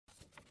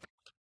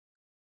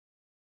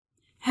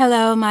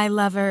Hello, my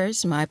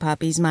lovers, my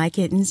puppies, my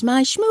kittens,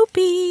 my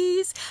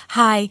schmoopies.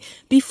 Hi,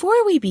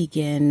 before we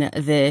begin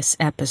this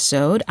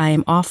episode, I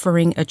am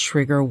offering a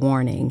trigger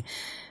warning.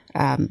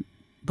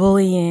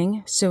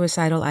 Bullying,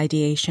 suicidal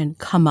ideation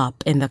come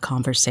up in the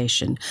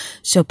conversation.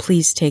 So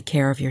please take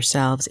care of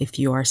yourselves if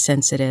you are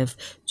sensitive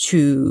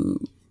to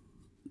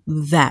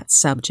that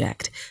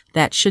subject.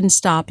 That shouldn't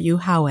stop you,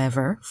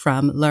 however,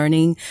 from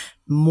learning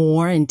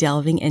more and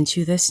delving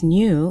into this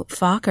new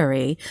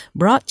fuckery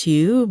brought to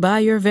you by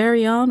your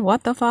very own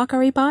What the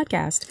Fuckery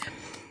podcast.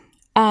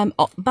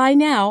 By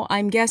now,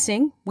 I'm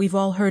guessing we've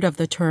all heard of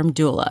the term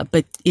doula,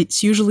 but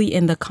it's usually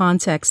in the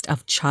context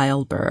of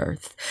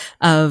childbirth,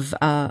 of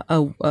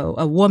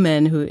a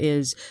woman who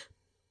is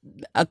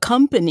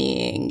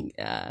accompanying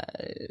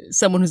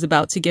someone who's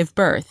about to give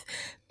birth.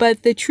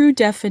 But the true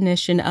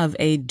definition of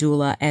a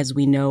doula as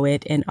we know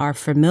it and are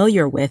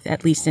familiar with,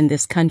 at least in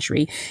this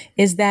country,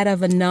 is that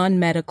of a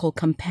non-medical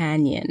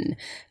companion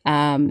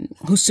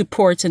who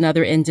supports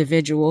another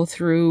individual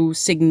through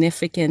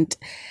significant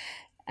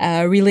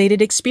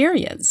related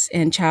experience.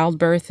 And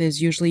childbirth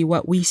is usually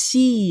what we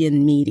see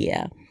in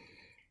media.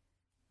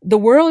 The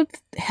World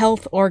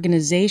Health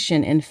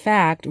Organization, in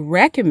fact,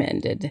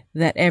 recommended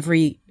that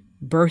every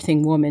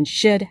birthing woman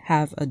should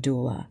have a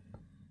doula.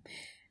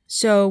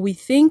 So we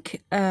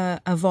think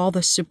of all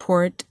the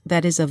support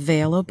that is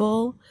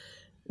available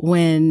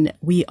when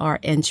we are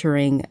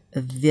entering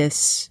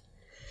this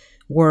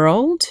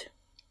world.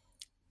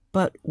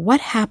 But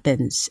what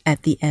happens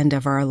at the end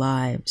of our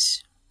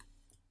lives?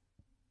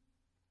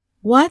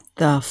 What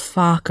the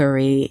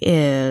fuckery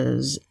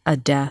is a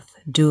death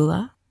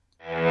doula?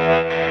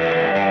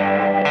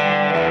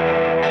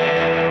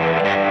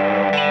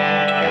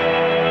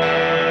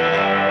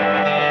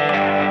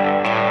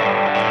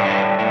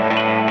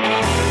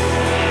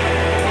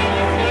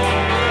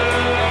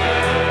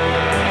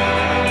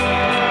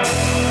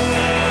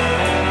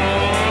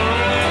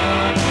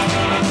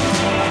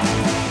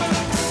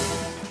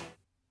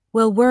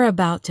 Well, we're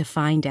about to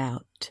find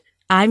out.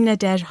 I'm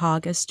Nadege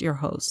August, your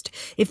host.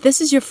 If this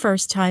is your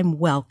first time,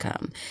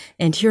 welcome.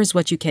 And here's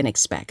what you can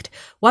expect.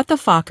 What the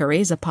Fuckery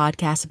is a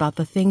podcast about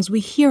the things we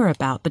hear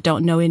about but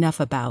don't know enough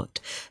about.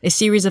 A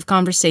series of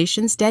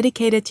conversations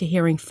dedicated to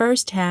hearing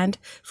firsthand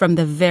from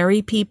the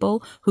very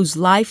people whose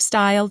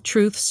lifestyle,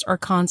 truths, or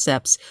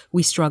concepts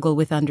we struggle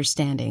with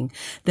understanding.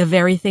 The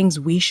very things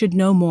we should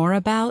know more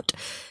about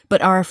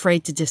but are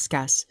afraid to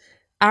discuss.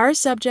 Our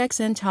subjects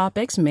and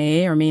topics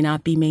may or may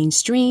not be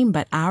mainstream,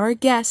 but our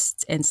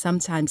guests and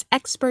sometimes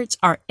experts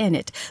are in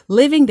it,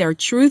 living their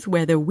truth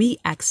whether we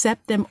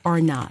accept them or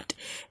not.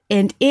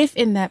 And if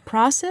in that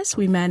process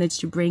we manage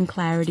to bring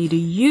clarity to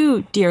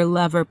you, dear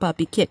lover,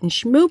 puppy, kitten,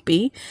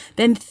 schmoopy,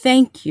 then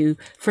thank you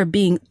for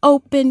being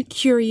open,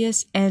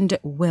 curious, and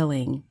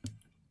willing.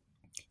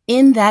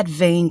 In that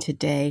vein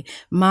today,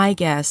 my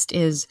guest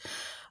is,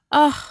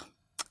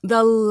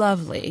 the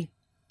lovely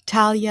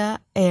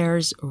Talia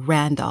Ayers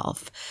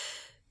Randolph.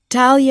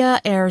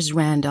 Talia Ayers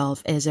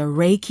Randolph is a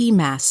Reiki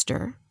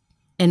master,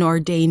 an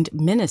ordained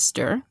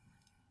minister,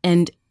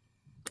 and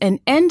an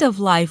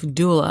end-of-life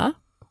doula,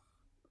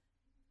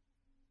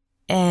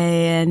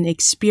 an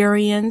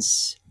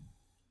experienced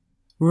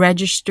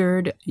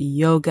registered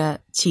yoga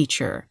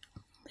teacher.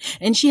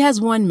 And she has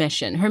one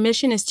mission. Her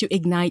mission is to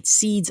ignite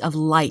seeds of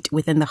light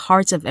within the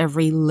hearts of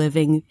every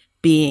living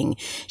being.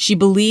 She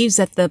believes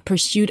that the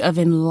pursuit of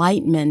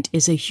enlightenment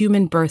is a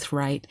human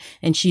birthright,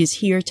 and she is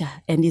here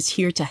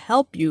to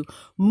help you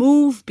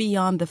move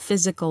beyond the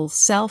physical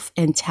self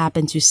and tap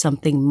into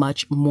something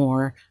much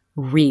more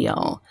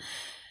real.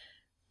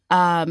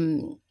 As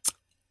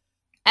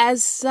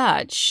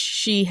such,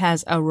 she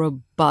has a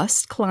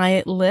robust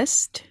client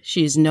list.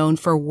 She's known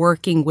for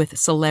working with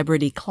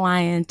celebrity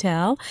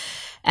clientele,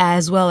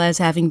 as well as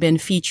having been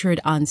featured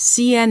on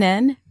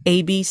CNN,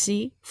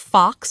 ABC,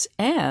 Fox,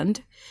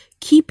 and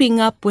Keeping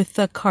Up with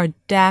the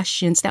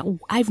Kardashians. Now,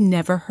 I've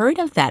never heard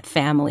of that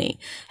family.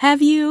 Have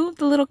you,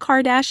 the little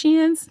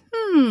Kardashians?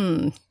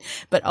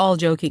 But all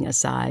joking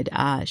aside,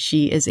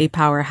 she is a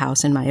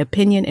powerhouse in my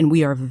opinion, and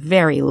we are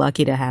very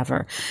lucky to have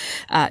her.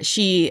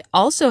 She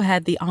also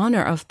had the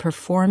honor of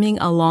performing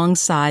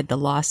alongside the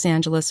Los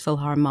Angeles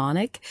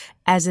Philharmonic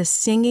as a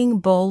singing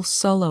bowl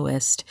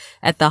soloist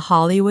at the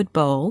Hollywood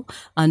Bowl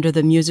under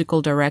the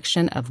musical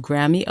direction of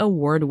Grammy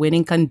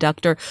Award-winning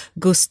conductor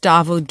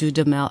Gustavo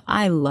Dudamel.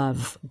 I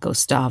love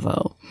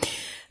Gustavo.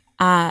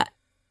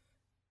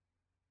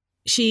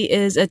 She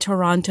is a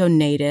Toronto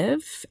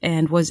native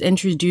and was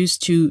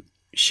introduced to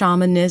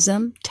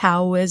shamanism,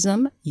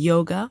 Taoism,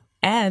 yoga,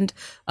 and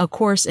A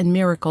Course in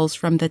Miracles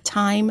from the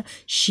time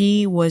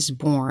she was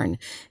born.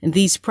 And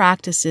these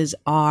practices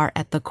are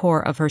at the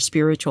core of her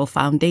spiritual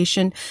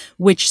foundation,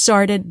 which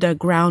started the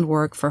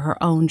groundwork for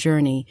her own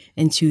journey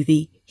into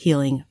the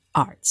healing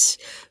arts.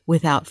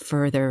 Without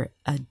further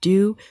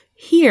ado,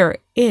 here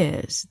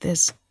is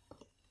this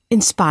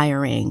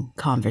inspiring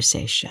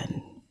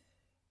conversation.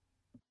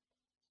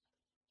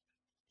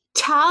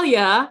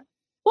 Talia,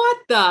 what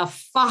the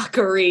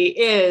fuckery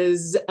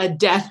is a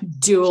death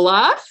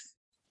doula?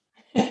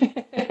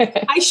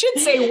 I should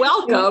say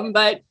welcome,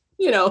 but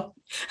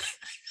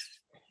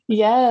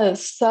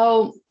Yes.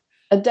 So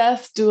a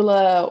death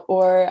doula,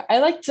 or I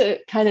like to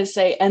kind of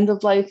say end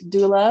of life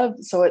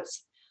doula. So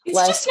it's it's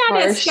just less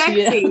not as harsh.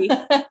 sexy.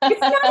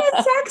 It's not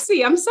as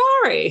sexy. I'm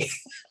sorry.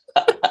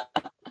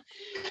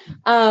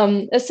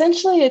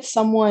 Essentially, it's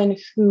someone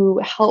who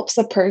helps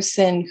a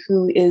person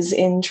who is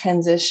in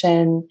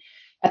transition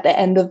at the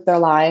end of their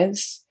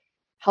lives,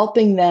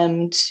 helping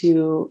them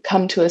to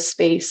come to a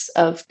space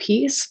of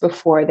peace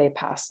before they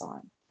pass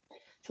on.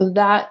 So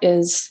that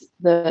is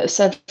the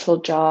essential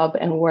job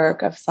and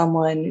work of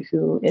someone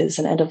who is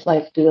an end of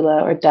life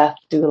doula or death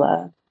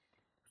doula.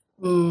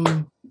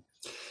 Mm.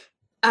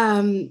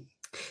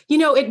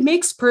 It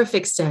makes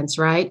perfect sense,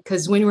 right?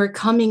 Because when we're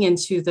coming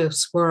into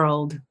this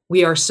world,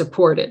 we are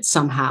supported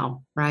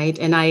somehow, right?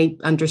 And I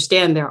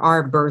understand there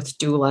are birth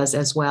doulas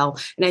as well.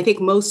 And I think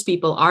most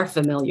people are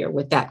familiar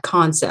with that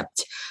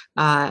concept.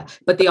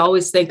 But they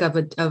always think of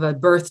a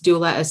birth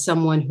doula as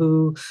someone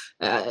who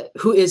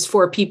is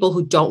for people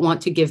who don't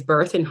want to give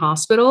birth in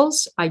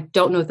hospitals. I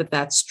don't know that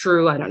that's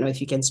true. I don't know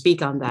if you can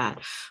speak on that.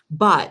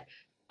 But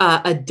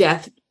a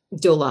death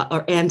doula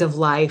or end of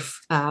life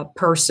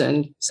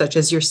person, such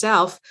as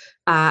yourself,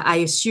 I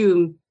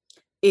assume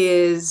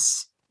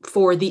is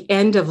for the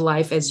end of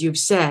life, as you've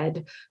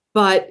said.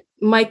 But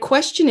my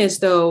question is,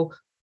 though,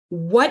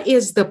 what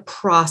is the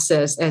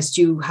process as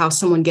to how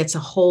someone gets a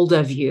hold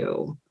of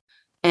you,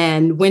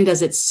 and when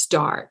does it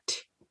start?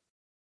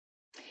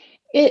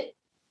 It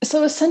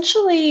so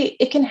essentially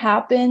it can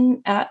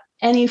happen at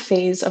any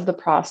phase of the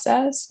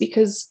process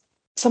because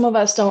some of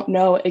us don't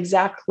know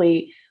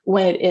exactly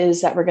when it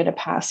is that we're going to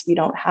pass. We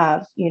don't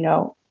have,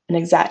 an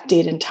exact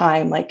date and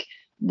time like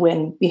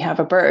when we have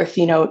a birth,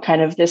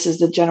 kind of this is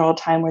the general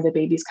time where the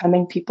baby's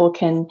coming. People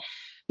can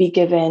be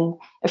given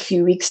a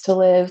few weeks to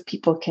live,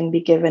 people can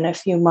be given a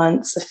few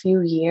months, a few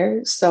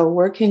years. So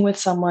working with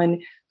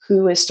someone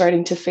who is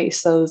starting to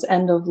face those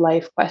end of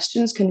life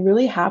questions can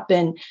really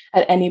happen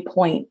at any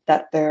point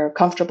that they're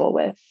comfortable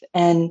with.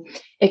 And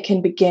it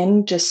can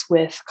begin just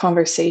with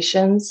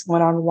conversations,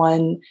 one on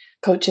one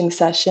coaching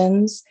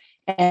sessions.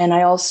 And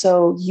I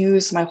also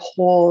use my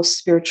whole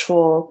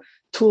spiritual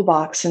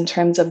toolbox in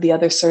terms of the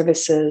other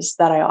services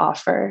that I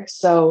offer.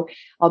 So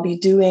I'll be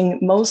doing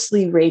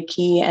mostly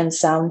Reiki and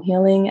sound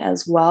healing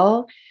as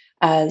well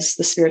as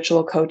the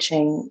spiritual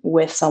coaching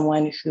with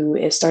someone who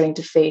is starting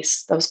to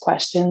face those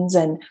questions.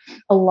 And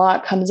a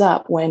lot comes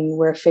up when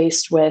we're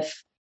faced with,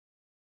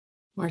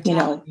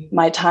 Mortality.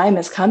 my time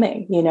is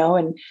coming,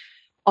 and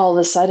all of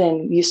a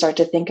sudden you start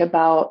to think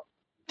about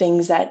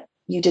things that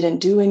you didn't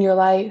do in your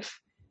life,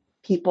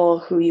 people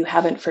who you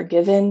haven't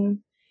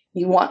forgiven.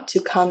 You want to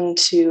come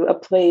to a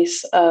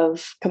place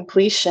of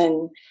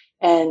completion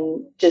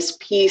and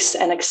just peace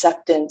and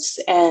acceptance.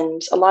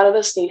 And a lot of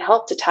us need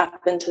help to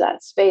tap into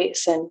that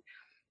space. And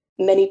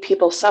many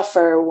people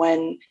suffer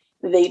when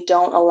they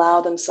don't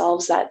allow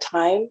themselves that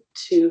time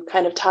to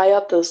kind of tie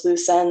up those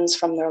loose ends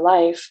from their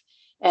life,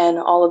 and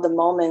all of the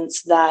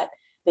moments that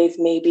they've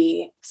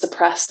maybe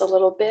suppressed a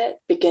little bit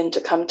begin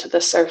to come to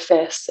the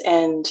surface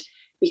and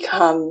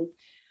become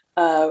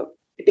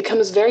it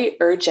becomes very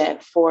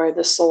urgent for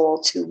the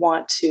soul to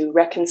want to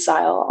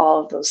reconcile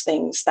all of those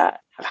things that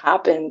have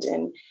happened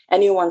in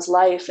anyone's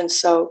life. And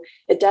so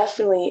it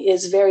definitely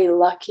is very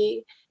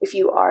lucky if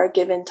you are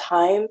given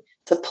time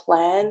to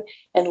plan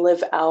and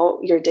live out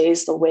your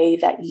days the way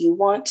that you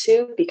want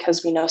to,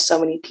 because we know so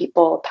many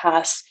people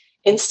pass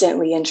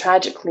instantly and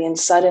tragically and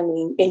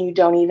suddenly, and you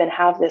don't even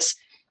have this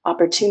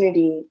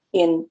opportunity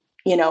in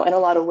a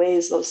lot of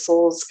ways, those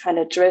souls kind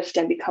of drift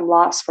and become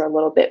lost for a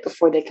little bit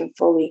before they can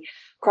fully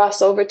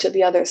cross over to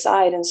the other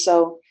side. And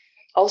so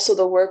also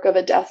the work of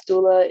a death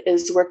doula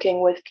is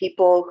working with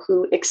people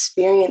who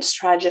experience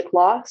tragic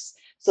loss.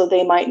 So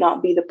they might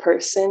not be the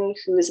person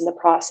who is in the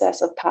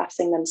process of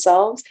passing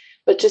themselves,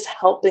 but just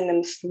helping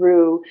them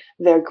through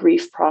their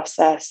grief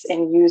process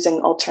and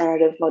using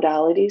alternative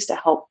modalities to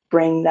help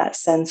bring that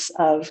sense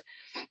of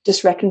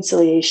just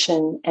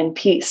reconciliation and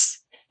peace.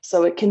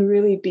 So it can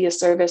really be a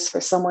service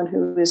for someone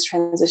who is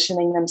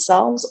transitioning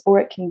themselves, or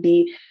it can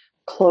be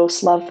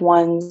close loved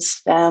ones,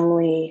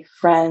 family,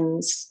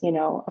 friends,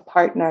 a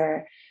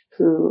partner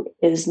who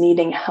is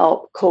needing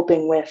help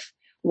coping with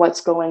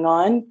what's going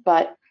on,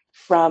 but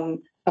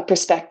from a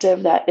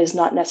perspective that is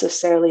not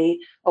necessarily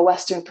a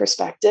Western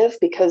perspective,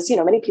 because,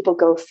 many people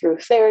go through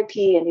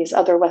therapy and these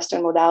other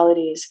Western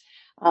modalities,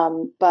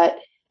 but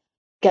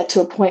get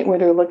to a point where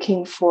they're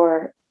looking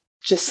for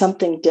just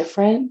something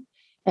different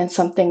and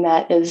something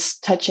that is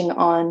touching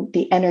on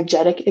the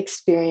energetic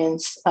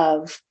experience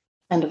of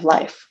end of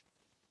life.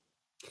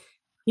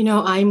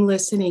 I'm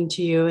listening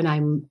to you,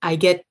 and I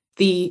get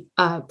the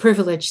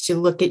privilege to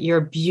look at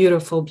your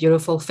beautiful,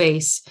 beautiful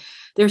face.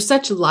 There's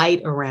such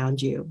light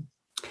around you.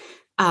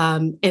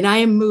 And I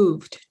am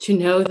moved to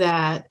know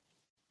that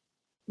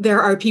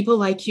there are people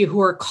like you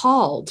who are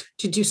called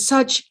to do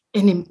such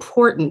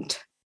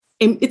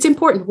it's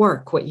important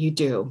work, what you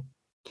do.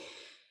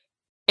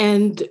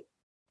 And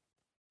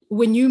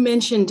when you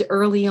mentioned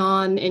early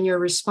on in your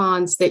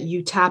response that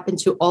you tap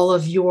into all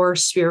of your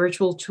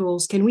spiritual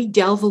tools, can we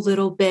delve a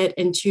little bit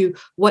into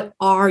what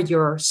are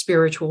your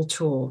spiritual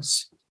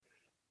tools?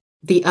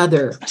 The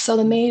other. So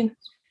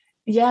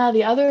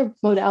the other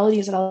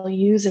modalities that I'll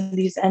use in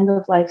these end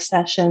of life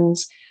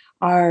sessions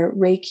are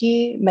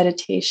Reiki,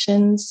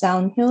 meditation,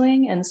 sound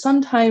healing, and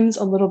sometimes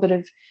a little bit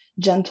of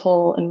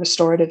gentle and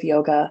restorative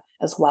yoga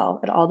as well.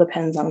 It all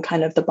depends on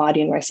kind of the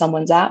body and where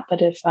someone's at.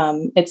 But if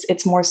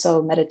it's more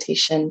so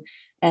meditation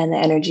and the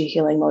energy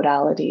healing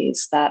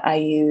modalities that I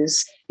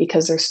use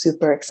because they're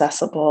super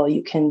accessible.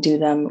 You can do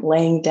them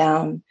laying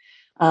down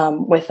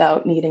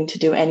without needing to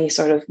do any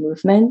sort of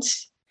movement.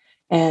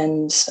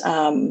 And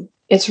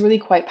it's really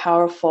quite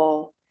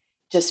powerful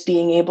just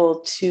being able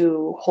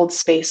to hold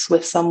space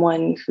with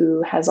someone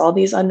who has all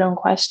these unknown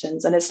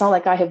questions. And it's not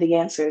like I have the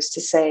answers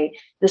to say,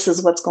 this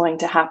is what's going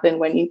to happen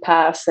when you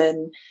pass.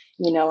 And,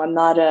 I'm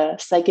not a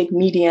psychic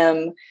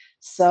medium.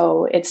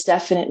 So it's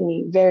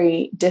definitely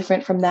very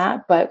different from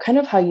that. But kind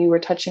of how you were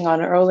touching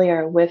on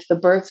earlier with the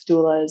birth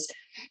doulas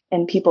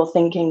and people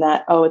thinking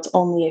that, oh, it's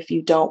only if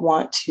you don't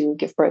want to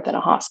give birth in a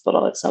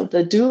hospital. So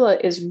the doula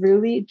is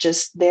really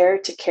just there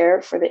to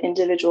care for the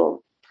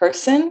individual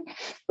person,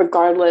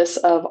 regardless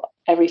of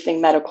everything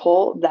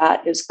medical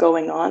that is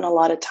going on. A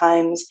lot of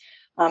times,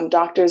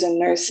 doctors and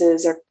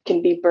nurses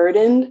can be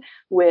burdened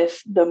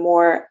with the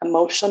more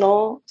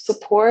emotional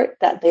support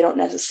that they don't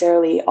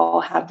necessarily all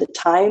have the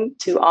time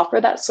to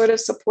offer that sort of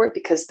support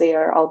because they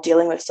are all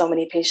dealing with so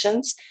many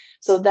patients.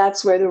 So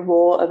that's where the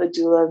role of a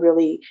doula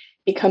really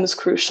becomes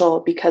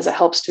crucial because it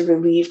helps to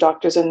relieve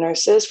doctors and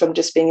nurses from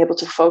just being able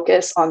to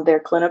focus on their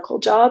clinical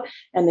job.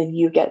 And then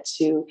you get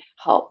to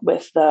help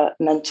with the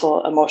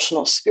mental,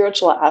 emotional,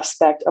 spiritual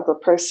aspect of a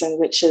person,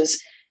 which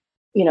is,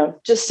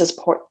 just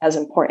as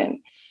important.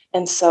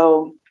 And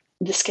so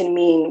this can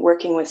mean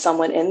working with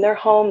someone in their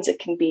homes. It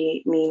can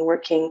mean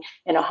working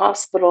in a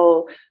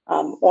hospital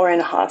or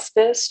in a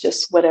hospice,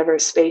 just whatever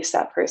space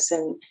that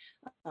person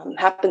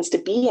happens to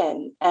be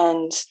in.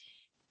 And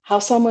how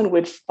someone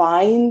would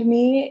find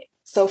me,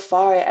 so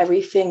far,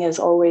 everything is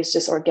always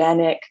just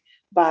organic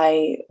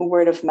by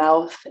word of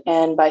mouth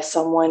and by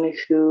someone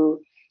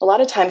who, a lot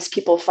of times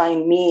people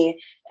find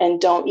me and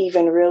don't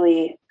even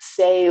really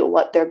say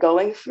what they're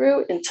going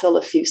through until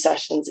a few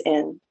sessions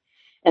in.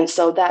 And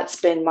so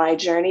that's been my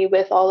journey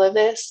with all of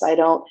this. I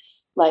don't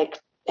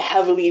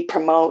heavily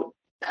promote,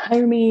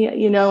 hire me,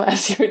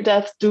 as your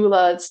death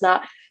doula. It's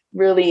not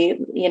really,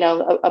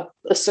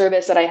 a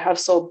service that I have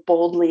so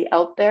boldly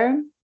out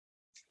there.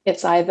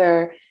 It's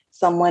either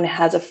someone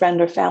has a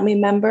friend or family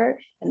member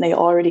and they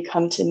already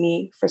come to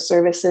me for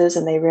services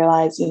and they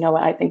realize,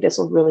 I think this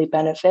will really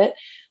benefit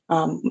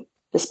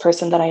this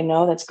person that I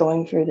know that's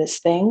going through this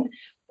thing.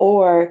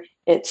 Or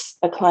it's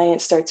a client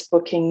starts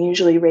booking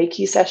usually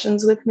Reiki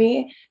sessions with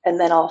me. And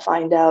then I'll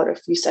find out a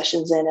few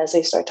sessions in as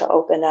they start to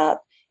open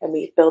up and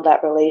we build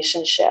that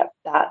relationship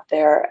that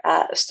they're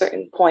at a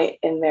certain point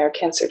in their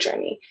cancer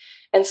journey.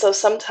 And so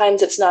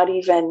sometimes it's not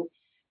even,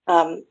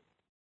 I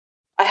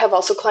have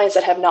also clients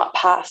that have not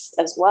passed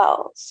as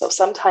well. So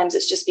sometimes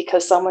it's just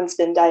because someone's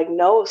been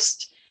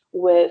diagnosed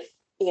with,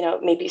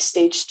 maybe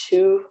stage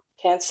 2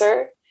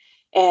 cancer,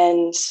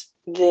 and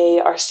they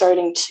are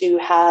starting to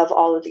have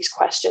all of these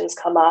questions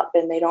come up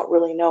and they don't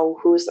really know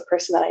who's the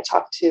person that I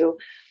talk to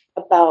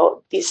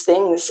about these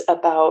things,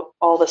 about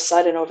all of a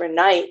sudden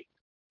overnight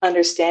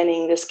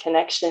understanding this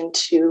connection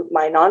to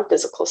my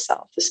non-physical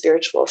self, the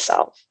spiritual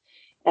self.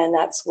 And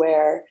that's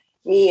where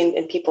me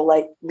and people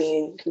like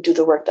me who do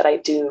the work that I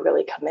do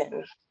really come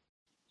in.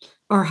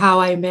 Or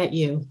how I met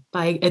you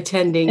by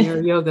attending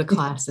your yoga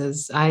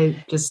classes.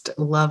 I just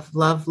love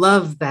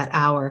that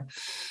hour.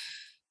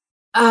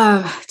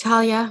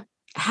 Talia,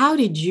 how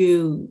did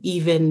you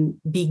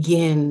even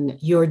begin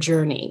your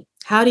journey?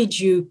 How did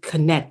you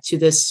connect to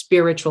this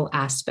spiritual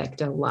aspect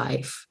of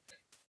life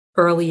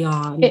early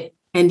on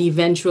and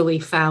eventually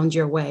found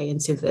your way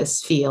into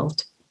this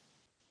field?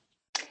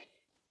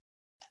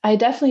 I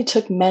definitely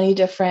took many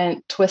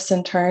different twists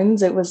and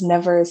turns. It was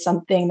never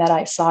something that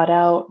I sought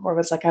out or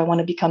was like, I want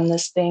to become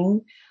this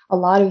thing. A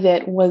lot of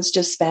it was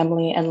just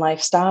family and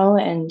lifestyle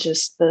and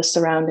just the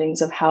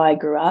surroundings of how I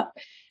grew up.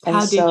 And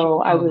How did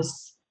you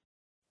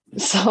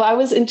I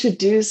was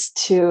introduced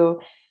to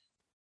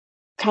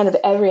kind of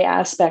every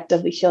aspect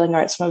of the healing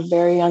arts from a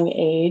very young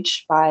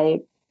age by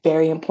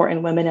very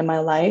important women in my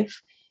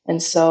life.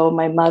 And so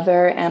my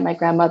mother and my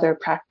grandmother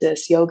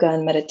practiced yoga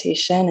and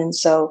meditation. And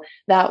so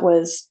that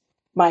was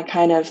my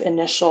kind of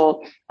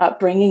initial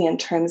upbringing in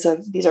terms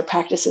of these are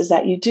practices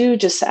that you do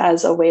just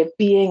as a way of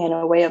being and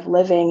a way of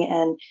living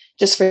and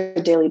just for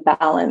daily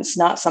balance,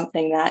 not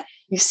something that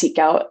you seek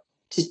out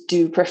to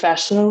do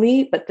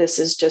professionally, but this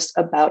is just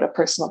about a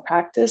personal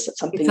practice. It's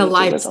something you do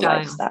as a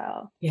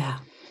lifestyle. Yeah,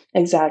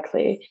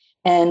 exactly.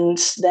 And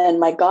then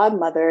my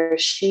godmother,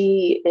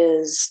 she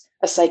is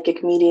a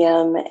psychic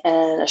medium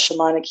and a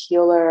shamanic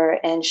healer,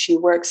 and she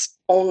works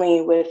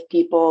only with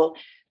people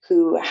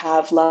who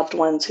have loved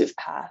ones who've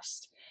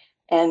passed.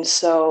 And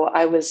so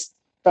I was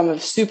from a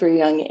super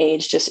young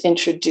age, just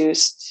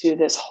introduced to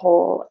this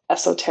whole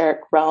esoteric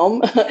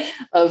realm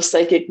of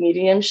psychic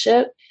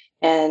mediumship.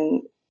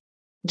 And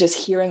just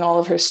hearing all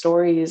of her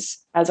stories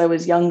as I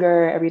was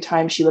younger, every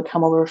time she would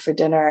come over for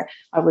dinner,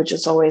 I would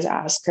just always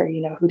ask her,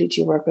 who did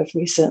you work with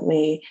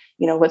recently?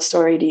 What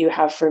story do you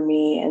have for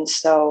me? And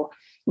so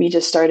we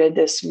just started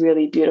this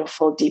really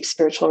beautiful, deep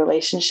spiritual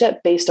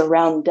relationship based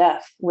around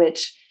death,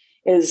 which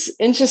is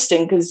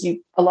interesting because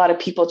a lot of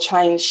people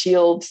try and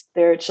shield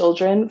their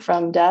children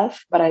from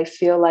death, but I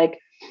feel like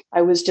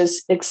I was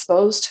just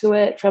exposed to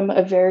it from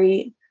a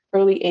very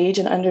early age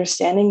and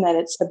understanding that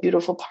it's a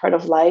beautiful part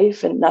of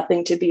life and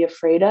nothing to be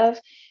afraid of.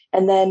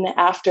 And then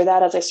after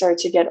that, as I started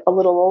to get a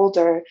little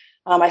older,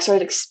 I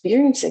started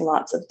experiencing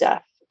lots of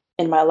death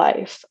in my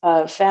life,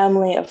 of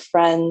family, of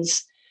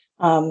friends,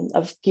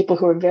 of people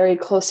who were very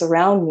close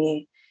around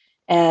me.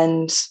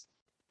 And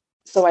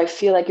so I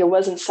feel like it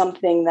wasn't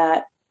something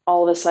that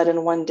all of a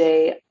sudden one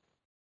day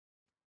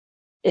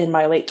in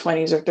my late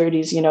 20s or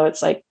 30s,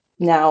 it's like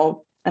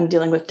now I'm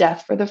dealing with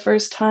death for the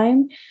first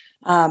time.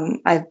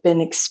 I've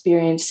been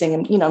experiencing,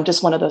 I'm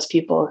just one of those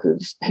people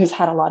who's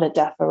had a lot of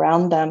death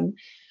around them.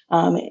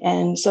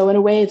 And so in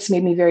a way, it's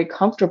made me very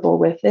comfortable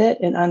with it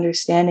and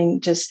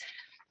understanding just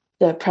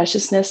the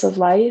preciousness of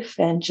life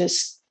and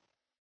just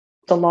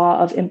the law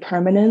of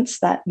impermanence,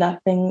 that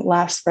nothing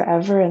lasts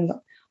forever. And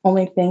the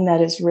only thing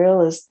that is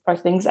real are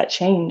things that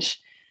change.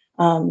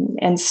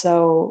 And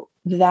so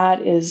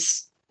that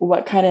is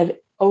what kind of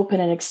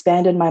opened and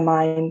expanded my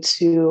mind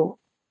to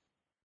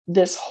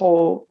this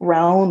whole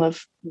realm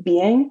of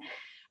being.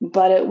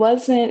 But it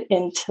wasn't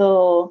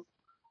until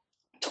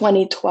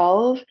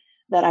 2012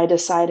 that I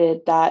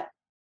decided that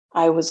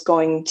I was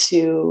going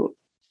to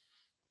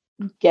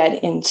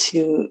get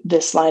into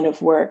this line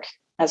of work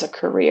as a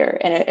career.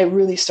 And it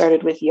really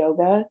started with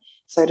yoga,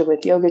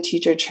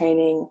 teacher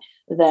training,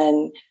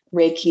 then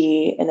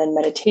Reiki, and then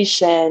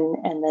meditation,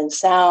 and then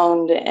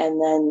sound,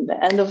 and then the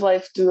end of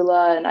life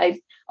doula. And I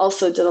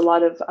also did a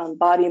lot of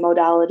body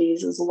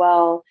modalities as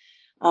well.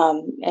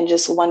 And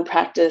just one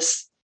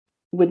practice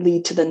would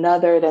lead to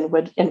another, then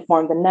would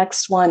inform the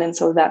next one. And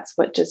so that's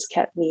what just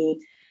kept me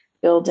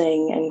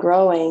building and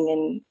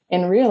growing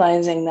and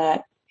realizing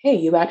that, hey,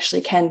 you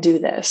actually can do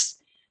this.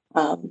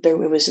 It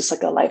was just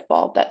like a light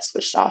bulb that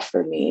switched off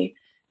for me.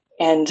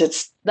 And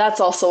that's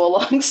also a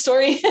long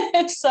story in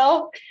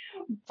itself.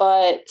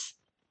 But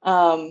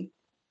in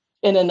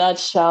a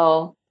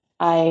nutshell,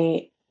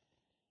 I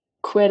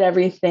quit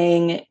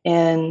everything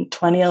in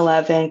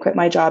 2011, quit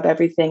my job,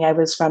 everything. I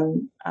was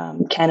from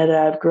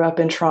Canada. I grew up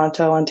in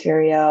Toronto,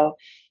 Ontario,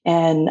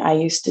 and I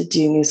used to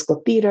do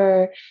musical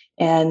theater.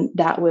 And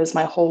that was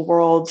my whole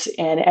world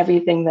and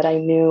everything that I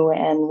knew,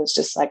 and was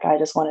just like, I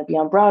just want to be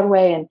on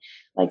Broadway. And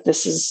like,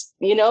 this is,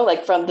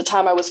 like from the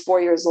time I was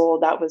 4 years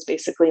old, that was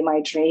basically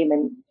my dream,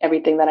 and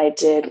everything that I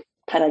did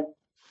kind of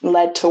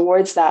led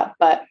towards that.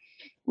 But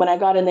when I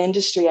got in the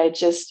industry,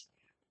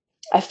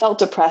 I felt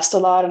depressed a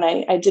lot, and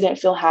I didn't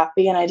feel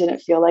happy, and I didn't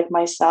feel like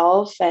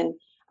myself. And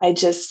I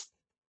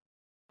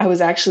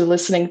was actually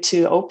listening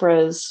to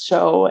Oprah's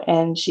show,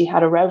 and she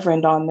had a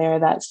reverend on there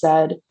that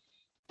said,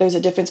 there's a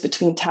difference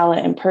between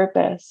talent and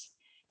purpose.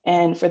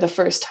 And for the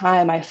first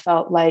time, I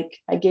felt like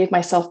I gave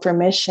myself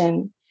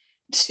permission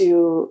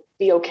to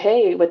be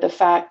okay with the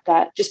fact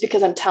that just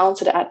because I'm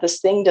talented at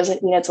this thing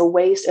doesn't mean it's a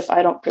waste if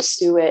I don't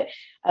pursue it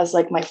as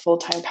like my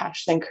full-time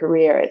passion and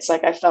career. It's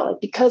like, I felt like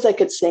because I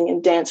could sing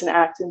and dance and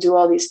act and do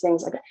all these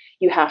things, like,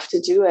 you have to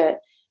do it.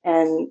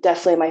 And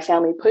definitely my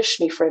family pushed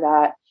me for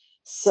that.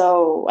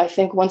 So I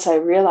think once I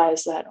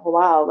realized that, oh,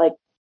 wow, like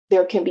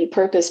there can be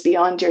purpose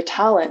beyond your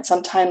talent.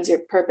 Sometimes your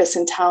purpose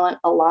and talent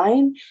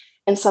align,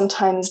 and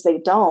sometimes they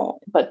don't,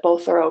 but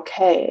both are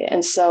okay.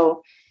 And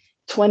so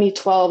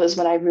 2012 is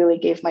when I really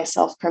gave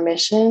myself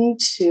permission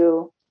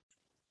to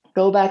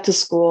go back to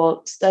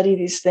school, study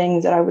these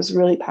things that I was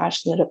really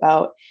passionate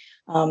about,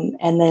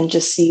 and then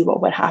just see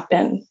what would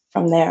happen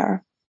from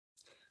there.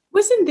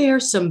 Wasn't there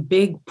some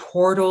big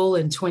portal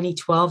in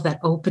 2012 that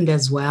opened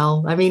as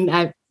well? I mean,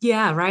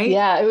 yeah, right?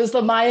 Yeah, it was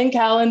the Mayan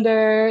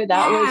calendar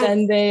that was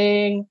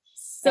ending.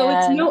 So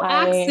it's no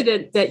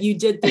accident that you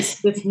did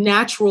this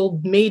natural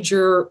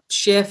major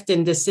shift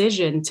and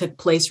decision took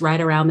place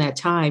right around that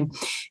time.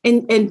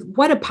 And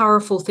what a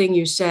powerful thing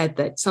you said,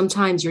 that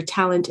sometimes your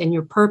talent and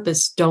your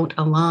purpose don't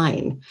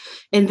align.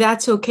 And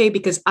that's okay,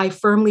 because I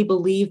firmly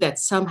believe that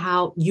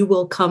somehow you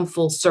will come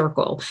full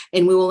circle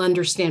and we will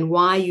understand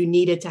why you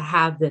needed to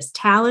have this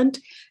talent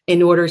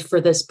in order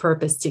for this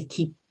purpose to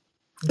keep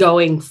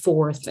going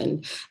forth.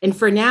 And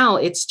for now,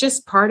 it's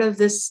just part of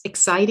this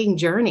exciting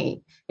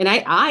journey. And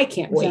I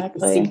can't wait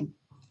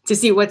to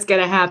see what's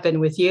going to happen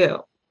with you.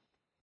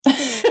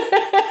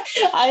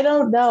 I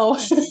don't know.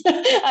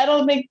 I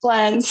don't make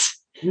plans.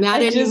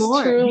 Not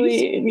anymore.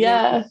 Truly,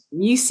 yeah.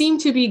 You seem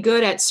to be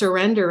good at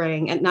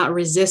surrendering and not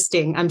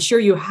resisting. I'm sure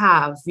you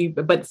have,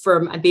 but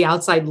from the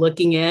outside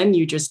looking in,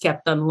 you just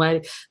kept on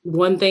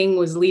one thing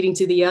was leading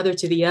to the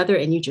other,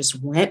 and you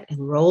just went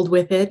and rolled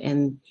with it.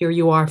 And here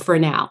you are for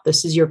now.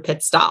 This is your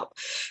pit stop.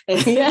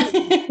 Yeah.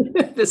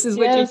 This is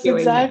what you're Yes, doing now.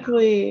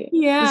 exactly. This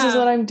is Yeah.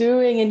 what I'm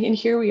doing. And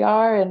here we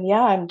are. And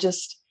yeah,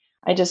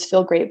 I just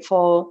feel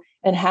grateful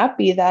and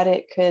happy that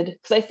it could,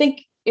 because I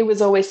think it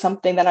was always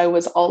something that I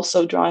was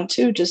also drawn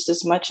to just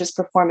as much as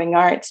performing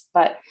arts.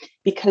 But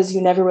because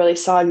you never really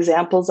saw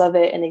examples of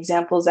it and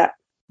examples that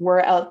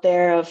were out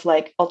there of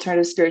like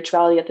alternative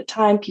spirituality at the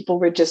time, people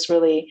were just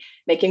really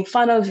making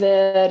fun of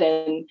it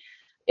and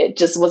it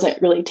just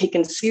wasn't really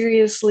taken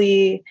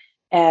seriously.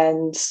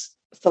 And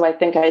so I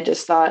think I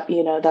just thought,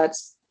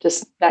 that's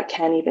just, that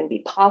can't even be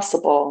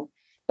possible.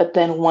 But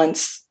then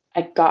once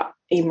I got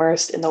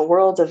immersed in the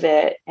world of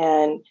it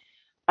and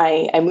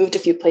I moved a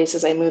few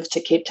places. I moved to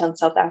Cape Town,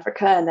 South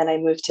Africa, and then I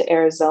moved to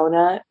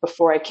Arizona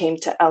before I came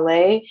to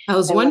LA. I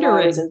was And when I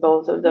was wondering. in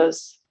both of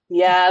those,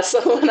 yeah,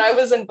 so when I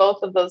was in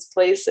both of those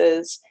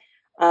places,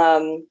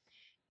 um,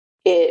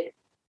 it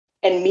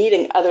and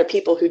meeting other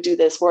people who do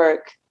this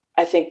work,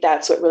 I think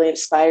that's what really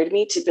inspired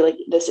me to be like,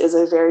 this is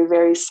a very,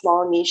 very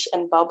small niche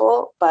and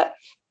bubble, but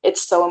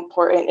it's so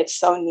important. It's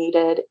so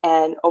needed.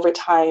 And over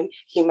time,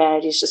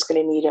 humanity is just going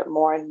to need it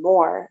more and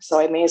more. So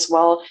I may as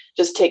well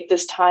just take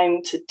this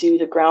time to do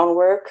the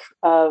groundwork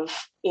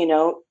of,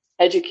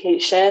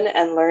 education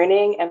and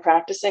learning and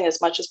practicing as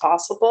much as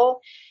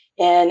possible.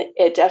 And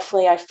it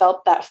definitely, I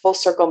felt that full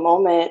circle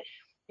moment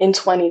in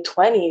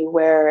 2020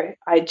 where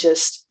I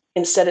just,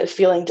 instead of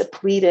feeling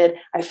depleted,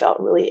 I felt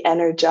really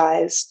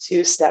energized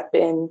to step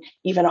in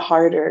even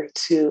harder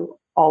to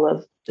all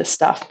of the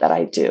stuff that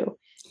I do.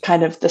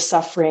 Kind of the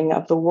suffering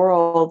of the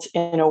world,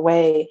 in a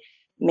way,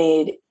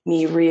 made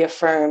me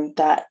reaffirm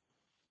that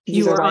these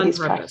You are were why on these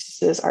purpose.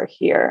 practices are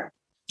here.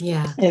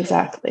 Yeah.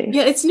 Exactly.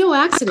 Yeah, it's no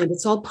accident.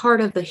 It's all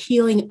part of the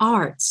healing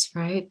arts,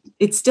 right?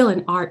 It's still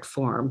an art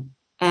form,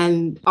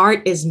 and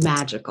art is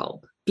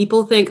magical.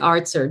 People think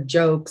arts are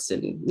jokes,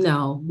 and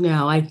no,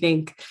 I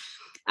think,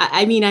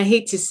 I mean, I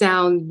hate to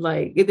sound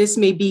like this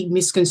may be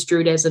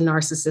misconstrued as a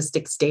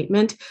narcissistic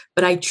statement,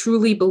 but I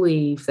truly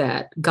believe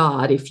that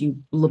God, if you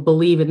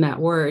believe in that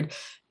word,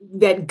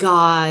 that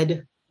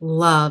God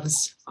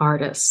loves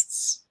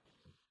artists.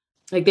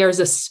 Like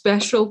there's a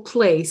special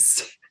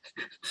place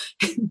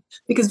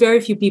because very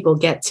few people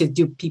get to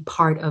be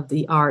part of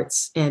the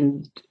arts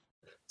and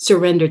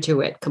surrender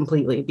to it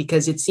completely,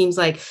 because it seems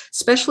like,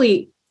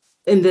 especially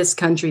in this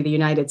country, the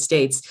United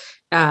States,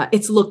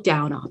 it's looked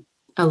down on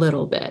a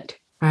little bit,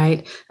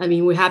 right? I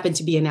mean, we happen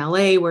to be in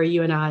LA, where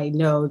you and I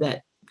know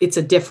that it's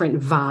a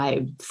different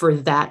vibe for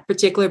that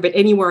particular, but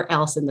anywhere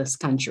else in this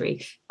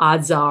country,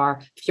 odds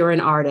are, if you're an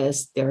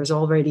artist, there's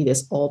already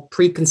this all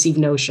preconceived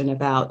notion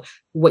about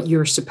what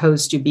you're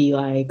supposed to be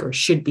like or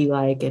should be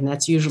like. And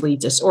that's usually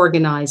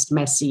disorganized,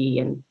 messy,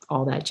 and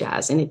all that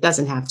jazz. And it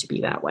doesn't have to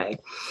be that way.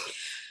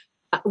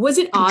 Was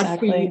it odd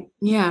for you? Exactly.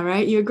 Yeah,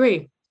 right. You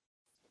agree.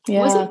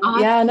 Was it Yeah.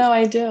 odd? Yeah. No,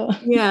 I do.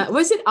 Yeah.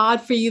 Was it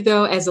odd for you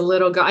though, as a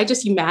little girl? I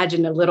just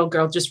imagine a little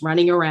girl just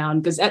running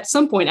around, because at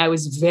some point I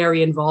was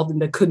very involved in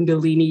the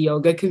Kundalini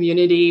yoga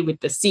community with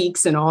the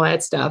Sikhs and all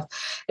that stuff.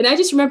 And I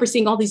just remember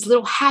seeing all these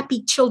little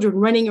happy children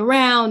running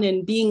around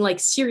and being like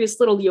serious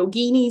little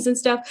yoginis and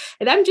stuff.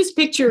 And I'm just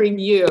picturing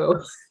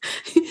you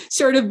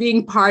sort of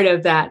being part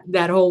of that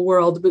whole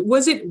world. But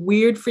was it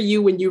weird for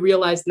you when you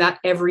realized not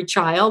every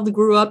child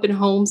grew up in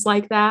homes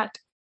like that?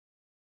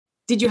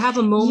 Did you have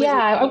a moment Yeah,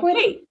 where I you're like, would.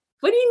 wait,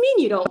 what do you mean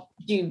you don't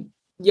do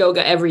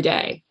yoga every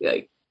day?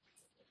 Like,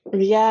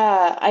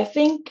 Yeah, I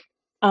think,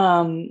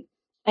 I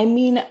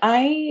mean,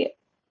 I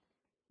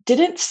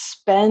didn't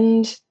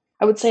spend,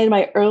 I would say in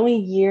my early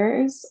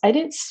years, I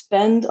didn't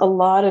spend a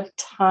lot of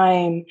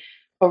time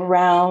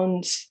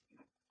around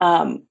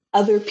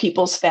other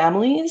people's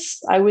families.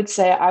 I would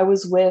say I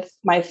was with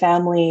my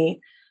family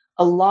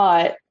a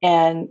lot,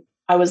 and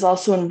I was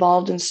also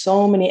involved in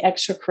so many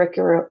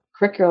extracurricular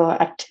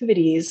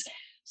activities.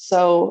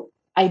 So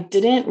I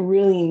didn't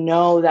really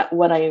know that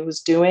what I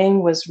was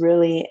doing was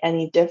really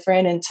any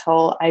different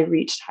until I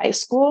reached high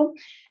school.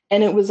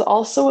 And it was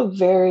also a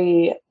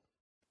very,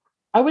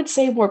 I would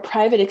say, more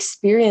private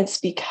experience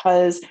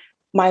because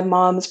my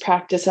mom's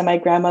practice and my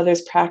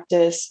grandmother's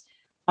practice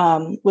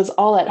was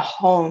all at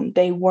home.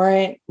 They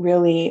weren't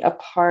really a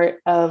part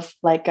of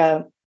like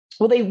a,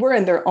 well, they were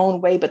in their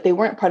own way, but they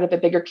weren't part of a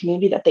bigger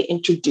community that they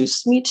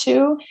introduced me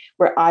to,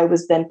 where I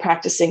was then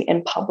practicing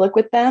in public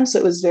with them. So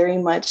it was very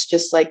much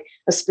just like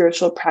a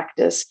spiritual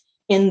practice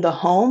in the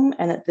home.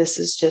 And that this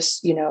is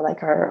just,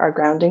 like our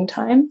grounding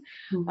time.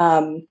 hmm.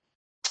 Um,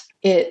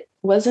 it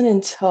wasn't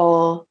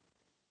until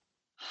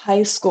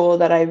high school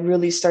that I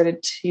really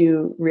started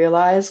to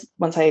realize,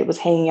 once I was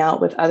hanging out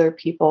with other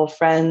people,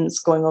 friends,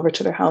 going over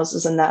to their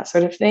houses and that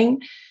sort of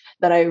thing,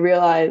 that I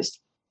realized,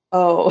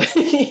 oh,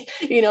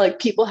 like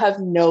people have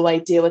no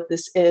idea what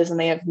this is and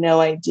they have no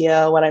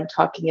idea what I'm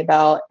talking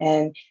about.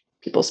 And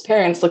people's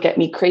parents look at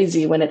me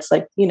crazy when it's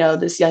like,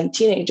 this young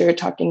teenager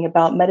talking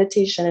about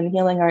meditation and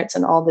healing arts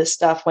and all this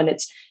stuff, when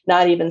it's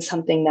not even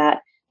something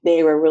that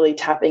they were really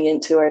tapping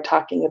into or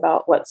talking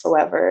about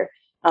whatsoever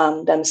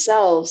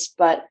themselves.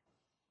 But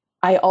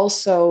I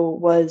also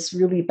was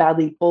really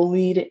badly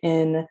bullied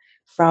in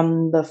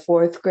from the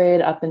fourth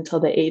grade up until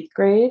the eighth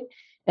grade.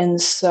 And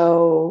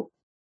so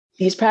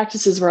these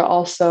practices were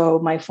also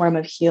my form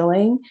of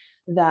healing,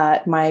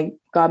 that my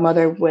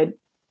godmother would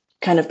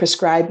kind of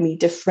prescribe me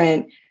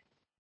different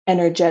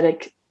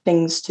energetic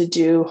things to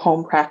do,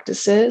 home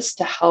practices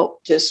to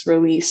help just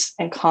release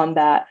and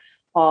combat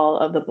all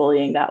of the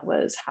bullying that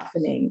was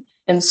happening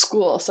in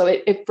school. So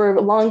it for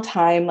a long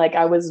time, like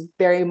I was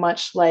very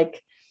much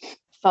like,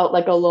 felt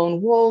like a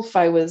lone wolf.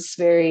 I was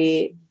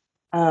very,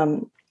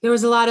 there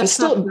was a lot of I'm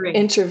still suffering.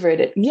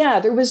 introverted. Yeah,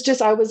 there was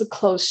just, I was a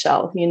closed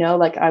shell,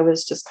 like I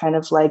was just kind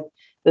of like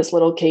this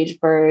little cage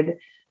bird,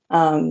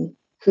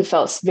 who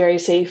felt very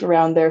safe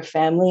around their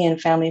family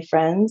and family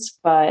friends.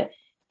 And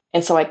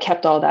so I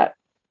kept all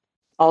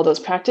those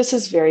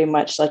practices very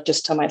much like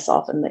just to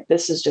myself. And like,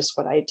 this is just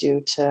what I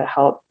do to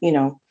help,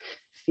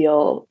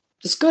 feel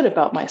just good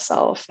about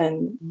myself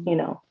and,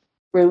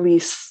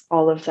 release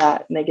all of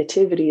that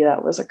negativity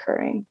that was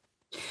occurring.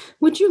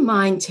 Would you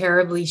mind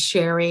terribly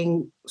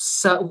sharing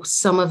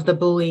some of the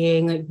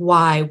bullying? Like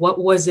why? What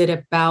was it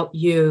about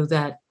you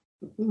that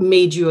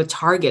made you a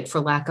target, for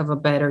lack of a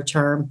better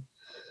term?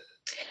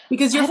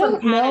 Because you're from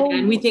Canada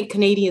and we think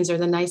Canadians are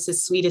the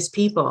nicest, sweetest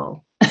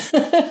people.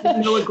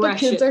 No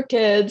aggression. Kids are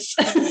kids.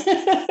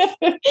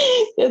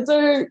 Kids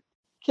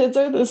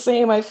are the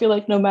same. I feel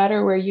like no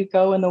matter where you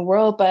go in the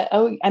world, but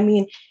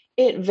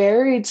it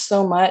varied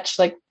so much.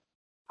 Like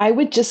I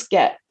would just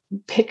get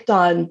picked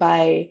on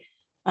by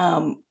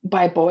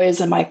boys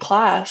in my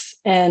class,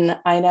 and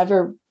I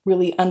never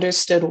really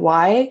understood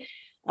why.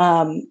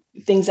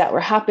 Things that were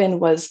happened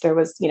was there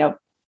was,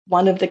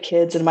 one of the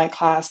kids in my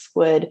class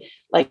would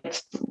like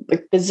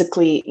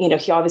physically,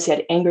 he obviously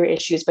had anger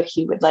issues, but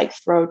he would like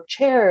throw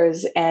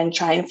chairs and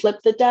try and flip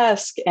the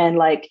desk and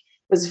like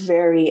was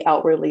very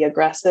outwardly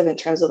aggressive in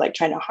terms of like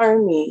trying to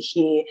harm me.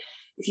 He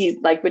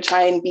like would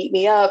try and beat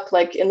me up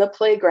like in the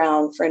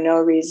playground for no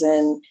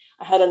reason.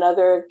 I had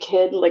another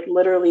kid like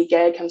literally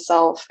gag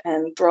himself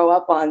and throw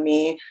up on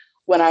me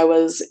when I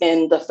was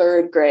in the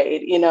third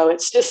grade.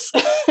 It's just,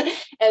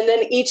 and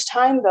then each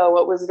time though,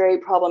 what was very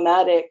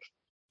problematic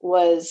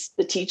was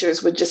the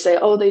teachers would just say,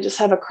 oh, they just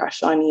have a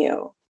crush on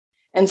you.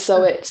 And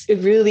so it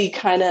really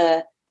kind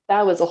of,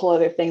 that was a whole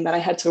other thing that I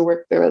had to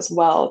work through as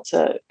well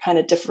to kind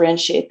of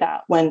differentiate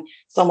that when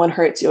someone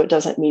hurts you, it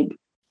doesn't mean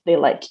they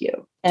like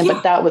you.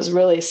 But that was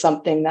really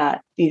something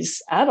that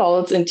these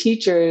adults and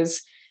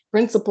teachers,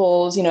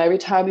 principals, every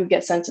time we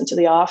get sent into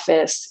the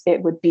office,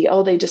 it would be,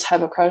 oh, they just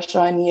have a crush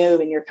on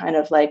you. And you're kind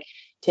of like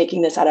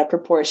taking this out of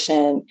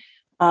proportion.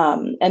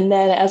 And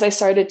then as I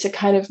started to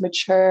kind of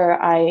mature,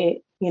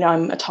 I'm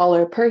a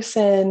taller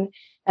person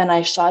and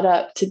I shot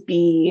up to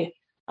be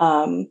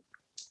to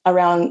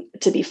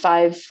be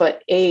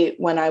 5'8"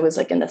 when I was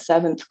like in the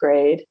 7th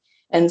grade.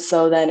 And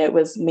so then it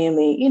was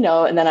mainly,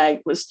 and then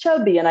I was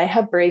chubby and I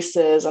have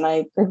braces and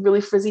I have really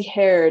frizzy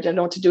hair. Didn't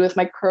know what to do with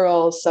my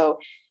curls. So,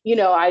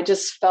 I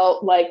just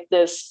felt like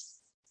this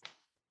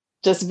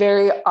just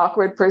very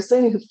awkward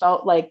person who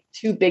felt like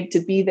too big to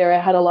be there. I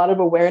had a lot of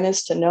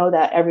awareness to know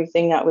that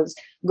everything that was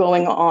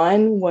going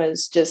on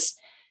was just,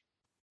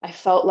 I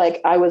felt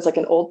like I was like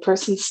an old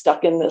person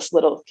stuck in this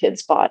little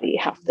kid's body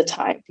half the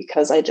time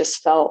because I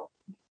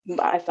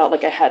felt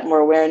like I had more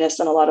awareness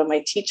than a lot of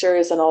my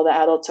teachers and all the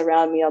adults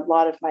around me. A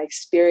lot of my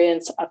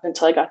experience up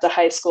until I got to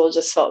high school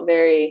just felt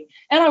very,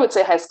 and I would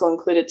say high school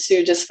included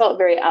too, just felt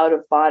very out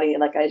of body.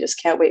 Like I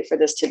just can't wait for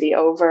this to be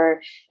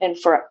over and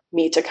for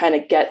me to kind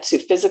of get to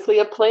physically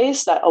a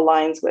place that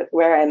aligns with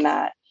where I'm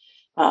at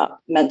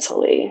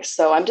mentally.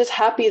 So I'm just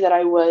happy that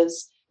I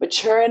was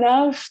mature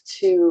enough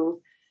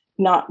to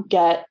not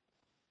get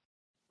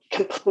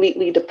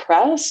completely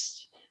depressed.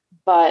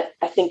 But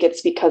I think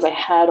it's because I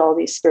had all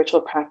these spiritual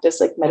practice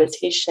like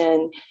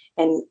meditation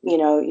and,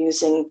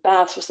 using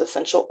baths with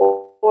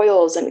essential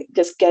oils and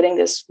just getting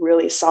this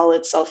really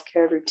solid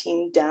self-care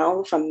routine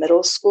down from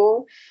middle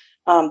school.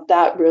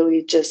 That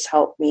really just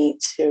helped me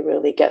to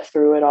really get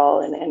through it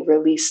all and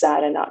release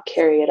that and not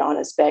carry it on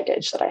as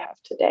baggage that I have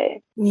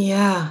today.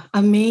 Yeah,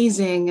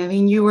 amazing. I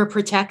mean, you were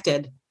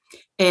protected.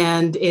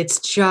 And it's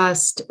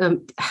just, I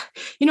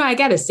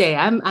got to say,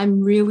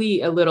 I'm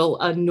really a little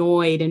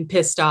annoyed and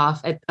pissed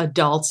off at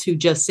adults who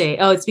just say,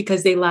 "Oh, it's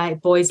because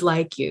boys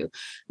like you."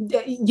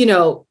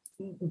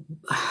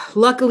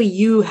 Luckily,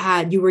 you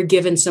were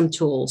given some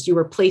tools. You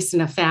were placed in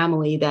a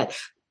family that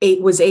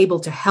was able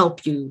to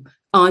help you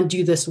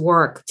do this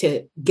work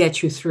to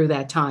get you through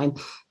that time.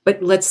 But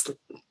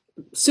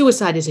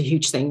suicide is a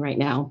huge thing right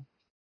now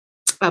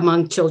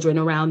among children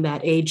around that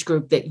age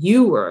group that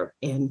you were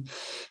in.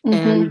 Mm-hmm.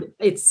 And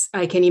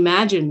I can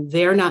imagine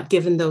they're not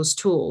given those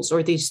tools,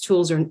 or these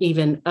tools aren't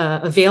even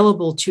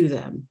available to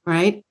them,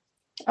 right?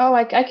 Oh,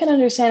 I can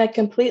understand it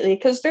completely,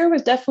 because there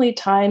was definitely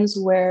times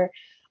where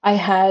I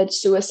had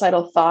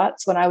suicidal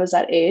thoughts when I was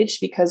that age,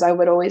 because I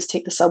would always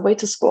take the subway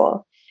to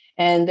school.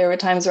 And there were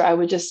times where I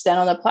would just stand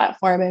on the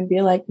platform and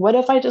be like, what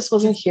if I just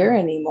wasn't here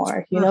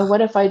anymore? What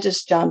if I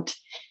just jumped?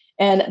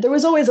 And there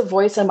was always a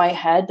voice in my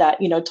head that,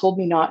 told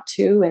me not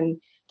to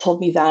and told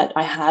me that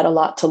I had a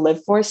lot to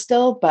live for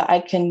still. But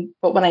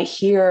when I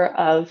hear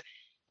of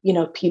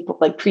people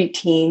like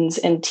preteens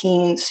and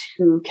teens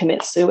who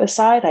commit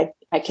suicide,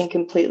 I can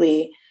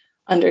completely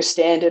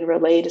understand and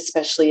relate,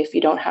 especially if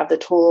you don't have the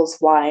tools,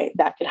 why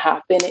that could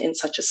happen in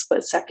such a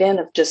split second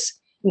of just,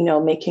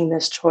 making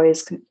this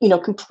choice,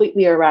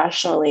 completely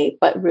irrationally,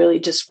 but really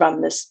just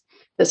from this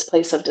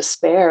place of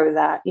despair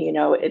that,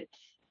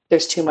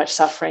 there's too much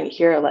suffering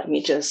here. Let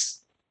me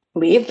just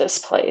leave this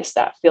place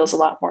that feels a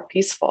lot more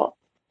peaceful.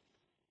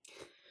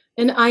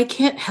 And I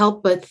can't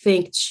help but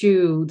think,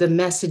 too, the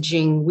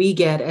messaging we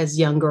get as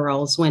young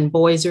girls when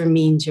boys are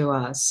mean to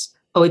us.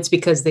 Oh, it's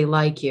because they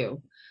like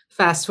you.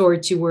 Fast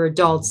forward to we're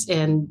adults,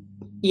 and,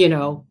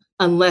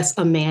 unless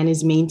a man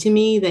is mean to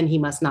me, then he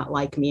must not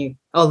like me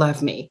or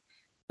love me.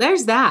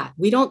 There's that.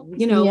 We don't,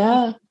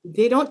 Yeah.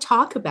 they don't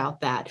talk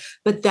about that.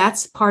 But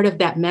that's part of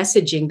that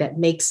messaging that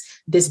makes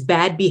this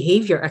bad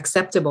behavior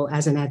acceptable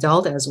as an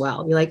adult as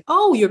well. You're like,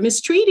 oh, you're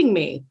mistreating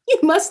me. You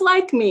must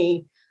like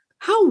me.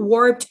 How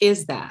warped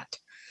is that?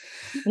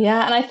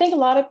 Yeah. And I think a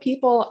lot of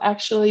people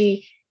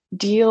actually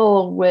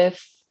deal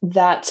with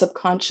that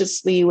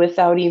subconsciously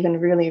without even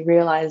really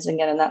realizing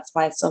it. And that's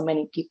why so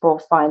many people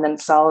find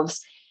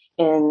themselves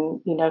in,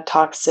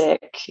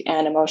 toxic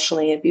and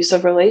emotionally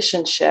abusive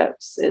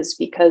relationships, is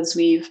because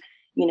we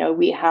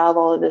have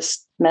all of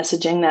this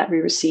messaging that we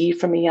receive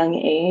from a young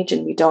age,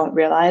 and we don't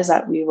realize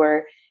that we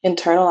were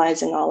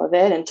internalizing all of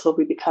it until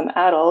we become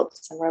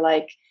adults. And we're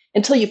like,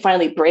 until you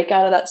finally break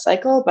out of that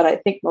cycle. But I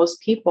think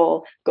most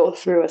people go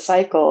through a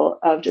cycle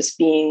of just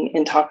being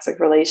in toxic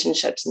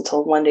relationships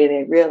until one day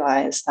they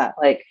realize that,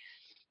 like,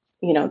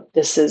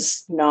 this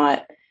is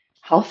not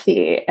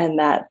healthy, and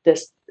that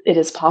it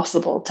is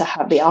possible to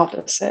have the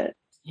opposite.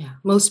 Yeah,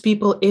 most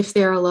people, if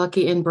they're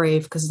lucky and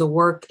brave, because the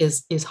work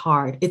is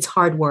hard. It's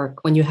hard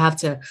work when you have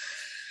to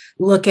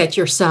look at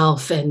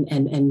yourself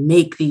and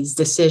make these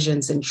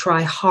decisions and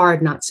try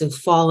hard not to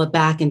fall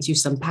back into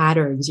some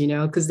patterns,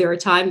 because there are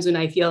times when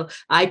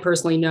I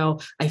personally know,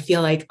 I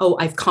feel like, oh,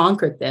 I've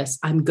conquered this.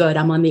 I'm good.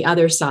 I'm on the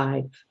other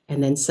side.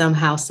 And then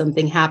somehow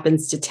something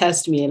happens to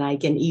test me and I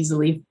can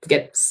easily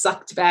get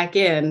sucked back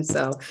in.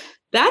 So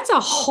that's a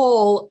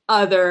whole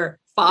other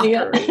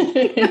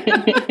fuckery.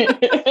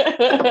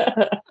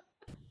 Yeah.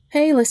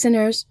 Hey,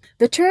 listeners.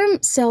 The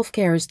term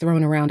self-care is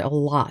thrown around a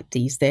lot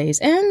these days,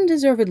 and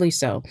deservedly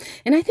so.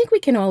 And I think we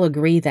can all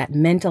agree that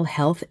mental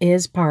health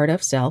is part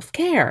of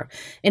self-care.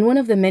 And one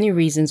of the many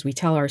reasons we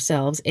tell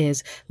ourselves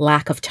is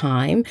lack of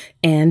time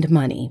and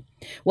money.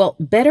 Well,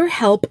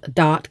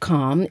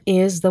 BetterHelp.com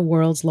is the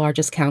world's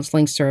largest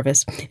counseling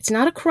service. It's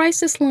not a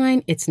crisis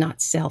line. It's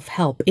not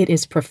self-help. It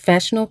is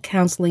professional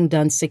counseling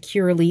done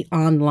securely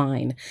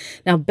online.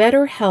 Now,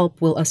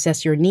 BetterHelp will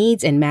assess your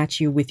needs and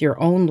match you with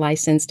your own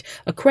licensed,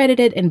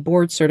 accredited, and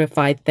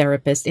board-certified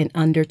therapist in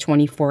under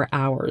 24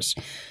 hours.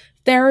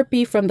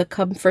 Therapy from the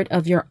comfort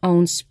of your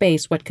own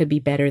space. What could be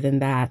better than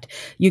that?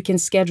 You can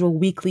schedule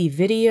weekly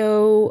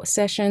video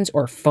sessions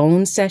or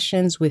phone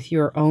sessions with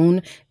your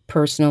own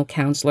personal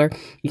counselor.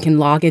 You can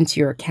log into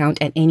your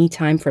account at any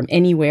time from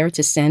anywhere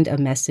to send a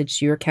message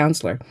to your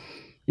counselor.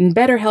 And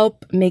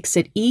BetterHelp makes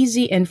it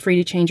easy and free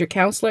to change your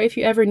counselor if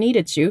you ever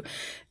needed to.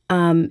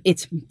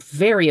 It's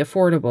very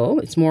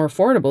affordable. It's more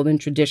affordable than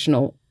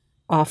traditional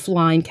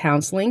offline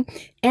counseling,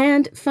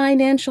 and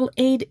financial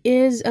aid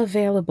is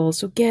available.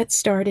 So get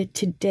started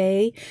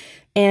today.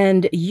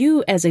 And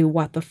you, as a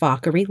What the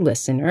Fockery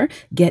listener,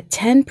 get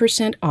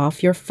 10%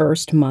 off your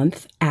first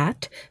month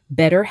at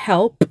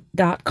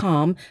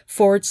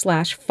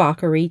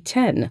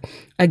betterhelp.com/Fockery10.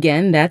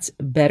 Again, that's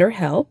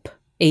BetterHelp,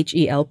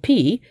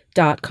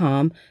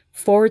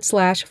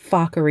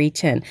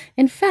 HELP.com/Fockery10.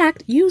 In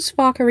fact, use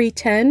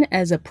Fockery10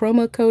 as a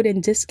promo code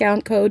and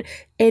discount code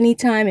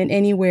anytime and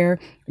anywhere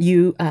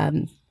you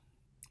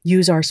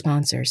use our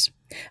sponsors.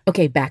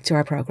 Okay, back to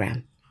our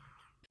program.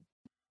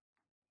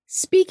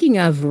 Speaking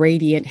of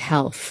radiant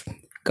health,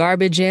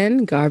 garbage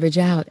in, garbage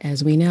out,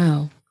 as we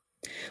know.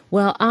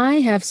 Well, I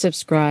have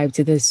subscribed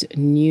to this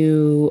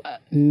new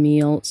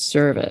meal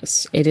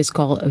service. It is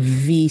called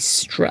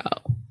Veestro,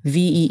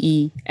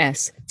 Veestro.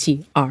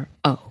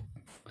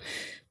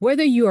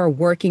 Whether you are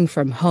working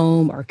from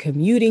home or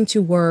commuting to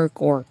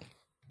work or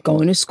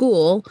going to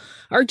school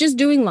or just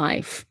doing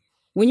life,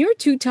 when you're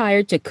too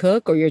tired to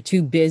cook or you're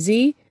too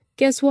busy,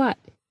 guess what?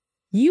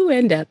 You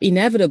end up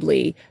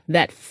inevitably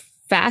that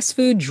fast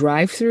food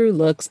drive-through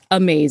looks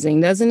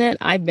amazing, doesn't it?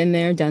 I've been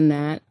there, done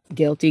that.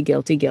 Guilty,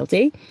 guilty,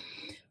 guilty.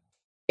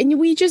 And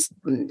we just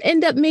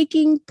end up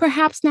making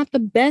perhaps not the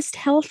best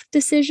health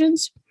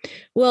decisions.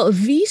 Well,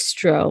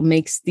 Veestro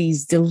makes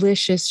these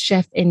delicious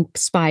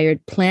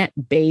chef-inspired,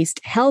 plant-based,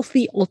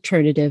 healthy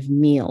alternative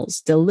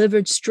meals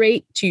delivered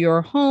straight to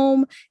your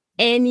home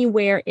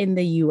anywhere in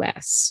the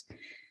U.S.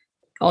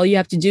 All you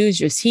have to do is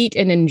just heat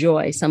and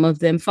enjoy. Some of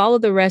them follow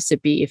the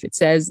recipe. If it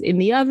says in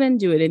the oven,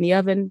 do it in the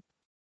oven.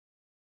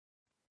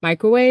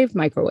 Microwave,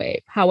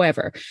 microwave.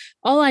 However,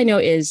 all I know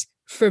is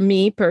for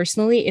me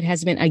personally, it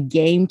has been a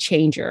game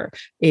changer.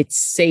 It's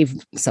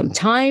saved some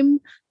time,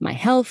 my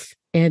health,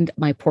 and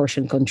my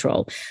portion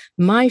control.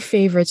 My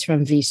favorites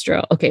from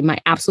Veestro, okay, my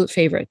absolute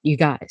favorite, you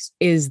guys,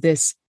 is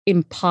this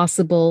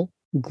Impossible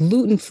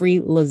gluten-free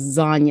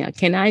lasagna.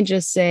 Can I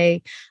just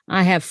say,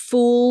 I have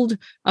fooled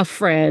a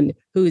friend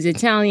who's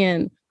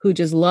Italian who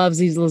just loves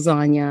these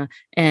lasagna.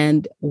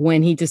 And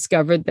when he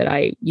discovered that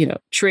I,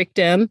 tricked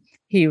him,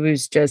 he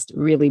was just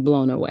really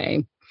blown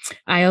away.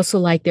 I also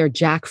like their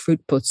jackfruit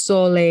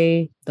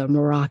pozole, the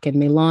Moroccan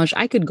melange.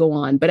 I could go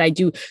on, but I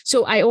do.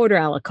 So I order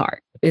a la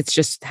carte. It's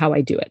just how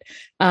I do it.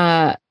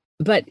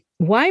 But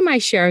why am I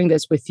sharing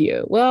this with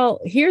you? Well,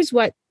 here's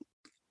what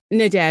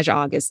Nadege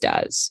August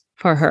does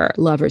for her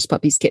lovers,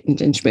 puppies,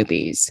 kittens, and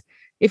schmoopies.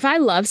 If I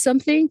love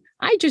something,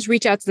 I just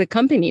reach out to the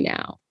company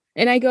now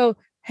and I go,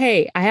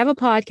 hey, I have a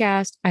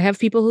podcast. I have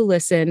people who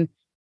listen.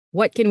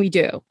 What can we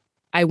do?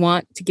 I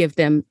want to give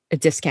them a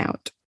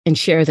discount and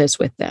share this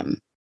with them.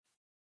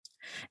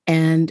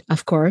 And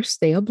of course,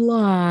 they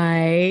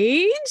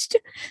obliged.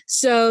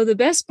 So the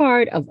best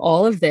part of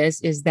all of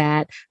this is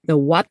that the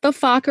What the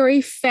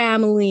Fockery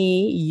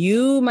family,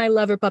 you, my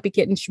lover, puppy,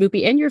 kitten,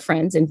 schmoopy, and your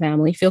friends and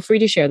family, feel free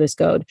to share this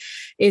code,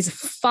 is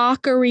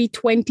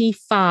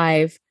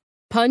Fockery25.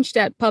 Punch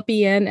that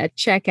puppy in at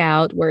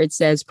checkout where it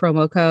says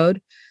promo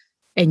code,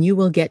 and you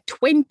will get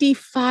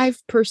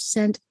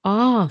 25%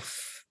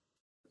 off.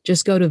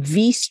 Just go to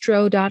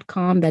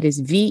veestro.com. That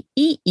is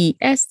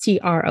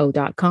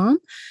veestro.com.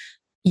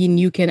 And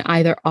you can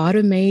either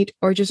automate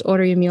or just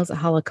order your meals a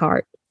la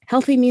carte.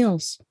 Healthy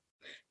meals.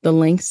 The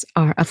links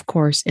are, of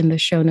course, in the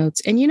show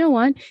notes. And you know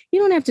what?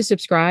 You don't have to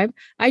subscribe.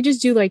 I just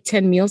do like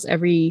 10 meals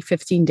every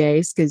 15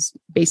 days because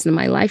based on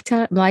my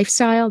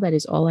lifestyle, that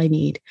is all I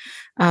need.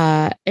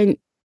 And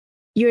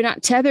you're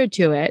not tethered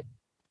to it,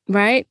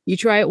 right? You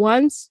try it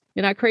once,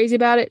 you're not crazy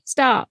about it,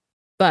 stop.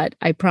 But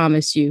I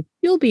promise you,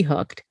 you'll be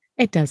hooked.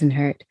 It doesn't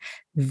hurt.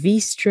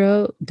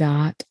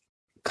 Veestro.com.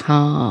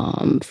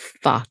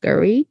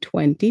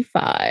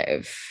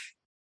 Fockery25.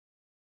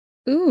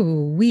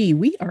 Ooh,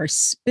 we are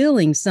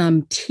spilling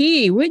some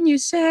tea, wouldn't you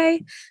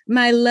say?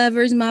 My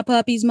lovers, my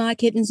puppies, my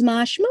kittens,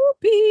 my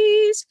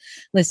schmoopies.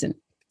 Listen,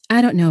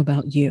 I don't know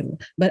about you,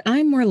 but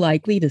I'm more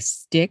likely to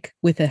stick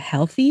with a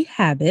healthy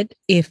habit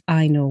if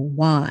I know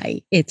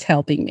why it's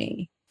helping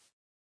me.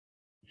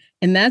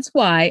 And that's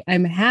why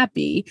I'm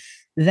happy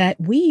that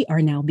we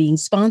are now being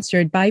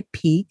sponsored by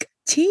Pique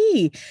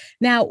Tea.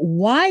 Now,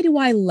 why do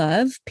I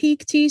love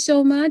Pique Tea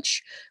so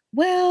much?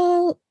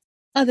 Well,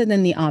 other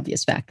than the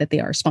obvious fact that they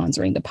are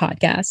sponsoring the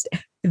podcast,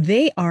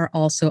 they are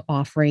also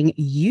offering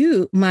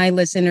you, my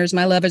listeners,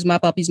 my lovers, my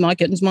puppies, my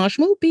kittens, my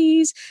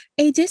schmoopies,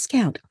 a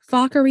discount.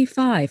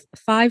 Fockery5,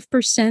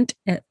 5%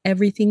 at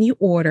everything you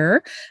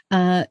order.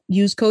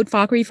 Use code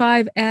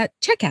Fockery5 at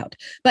checkout.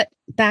 But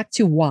back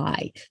to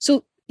why.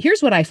 So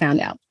here's what I found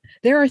out.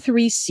 There are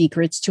 3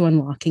 secrets to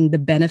unlocking the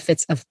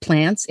benefits of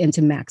plants and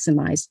to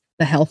maximize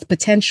the health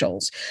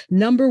potentials.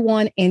 Number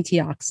 1,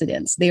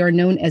 antioxidants. They are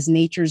known as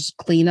nature's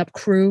cleanup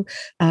crew.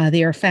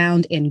 They are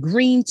found in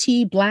green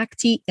tea, black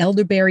tea,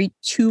 elderberry,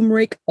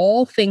 turmeric,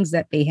 all things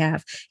that they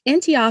have.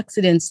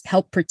 Antioxidants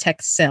help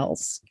protect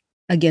cells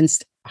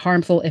against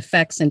harmful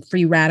effects and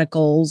free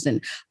radicals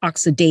and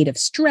oxidative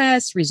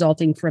stress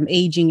resulting from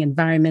aging,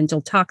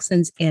 environmental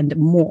toxins, and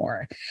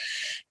more.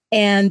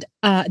 And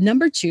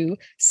number 2,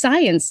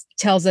 science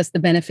tells us the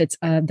benefits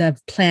of the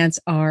plants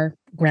are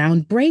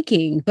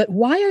groundbreaking. But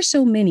why are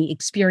so many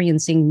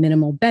experiencing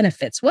minimal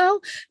benefits?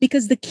 Well,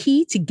 because the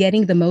key to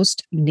getting the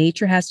most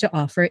nature has to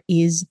offer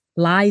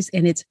lies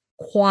in its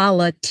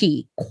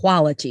quality.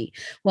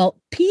 Well,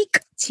 Pique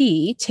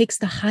Tea takes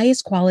the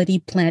highest quality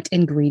plant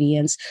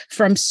ingredients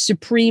from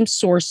supreme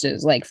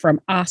sources, like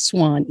from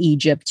Aswan,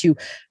 Egypt, to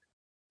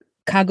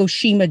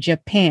Kagoshima,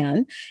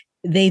 Japan.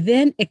 They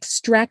then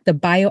extract the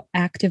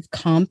bioactive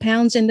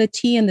compounds in the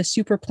tea and the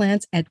super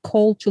plants at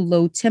cold to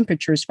low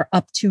temperatures for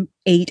up to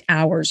 8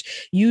 hours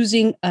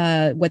using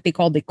what they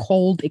call the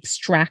cold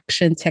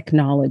extraction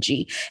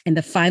technology. And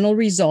the final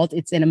result,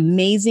 it's an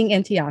amazing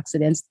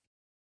antioxidants.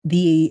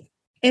 The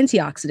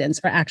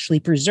antioxidants are actually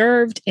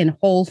preserved in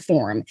whole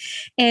form.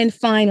 And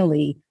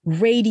finally,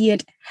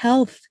 Radiant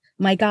Health.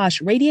 My gosh,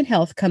 Radiant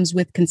Health comes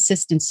with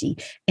consistency,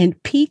 and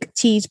Pique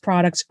Tea's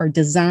products are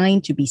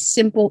designed to be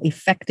simple,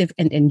 effective,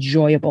 and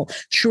enjoyable.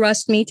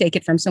 Trust me, take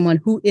it from someone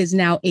who is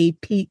now a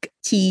Pique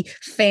Tea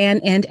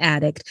fan and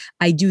addict.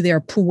 I do their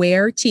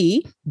pu'er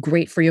tea,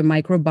 great for your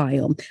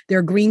microbiome.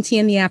 Their green tea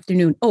in the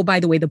afternoon. Oh,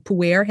 by the way, the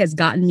pu'er has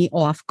gotten me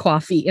off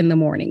coffee in the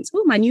mornings.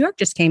 Oh, my New York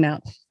just came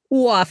out.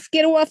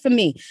 Get off of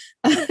me.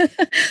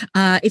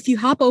 If you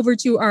hop over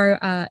to our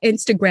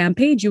Instagram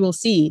page, you will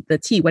see the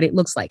tea, what it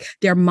looks like.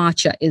 Their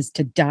matcha is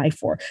to die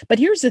for. But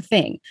here's the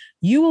thing.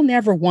 You will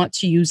never want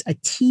to use a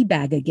tea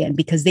bag again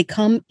because they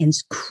come in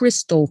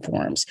crystal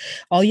forms.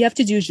 All you have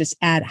to do is just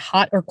add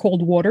hot or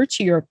cold water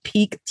to your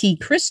Pique Tea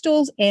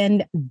crystals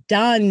and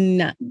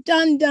done.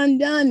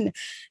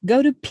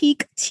 Go to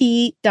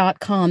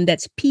piquetea.com.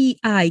 That's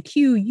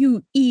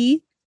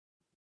PIQUE.com.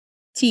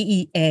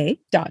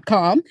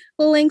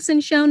 Links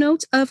and show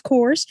notes, of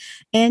course,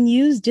 and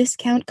use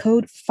discount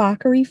code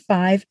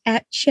Fockery5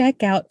 at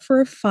checkout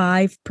for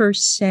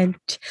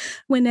 5%.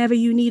 Whenever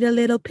you need a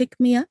little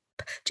pick-me-up,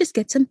 just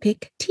get some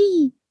Pique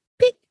Tea.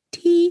 Pique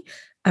Tea.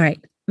 All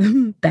right,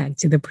 Back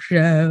to the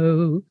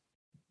show.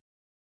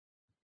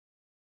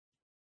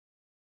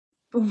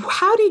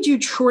 How did you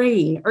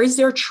train? Or is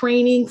there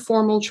training,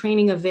 formal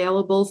training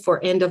available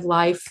for end of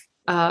life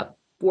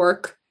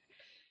work?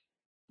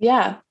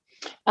 Yeah.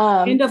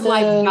 End of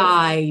life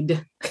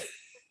guide.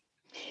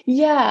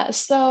 Yeah,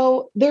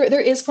 so there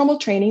is formal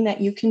training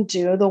that you can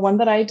do. The one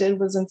that I did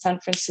was in San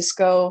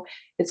Francisco.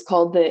 It's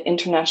called the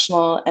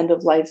International End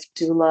of Life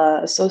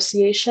Doula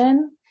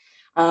Association.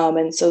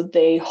 And so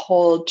they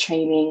hold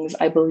trainings,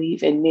 I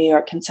believe, in New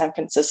York and San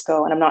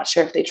Francisco. And I'm not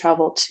sure if they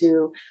travel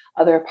to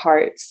other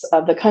parts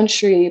of the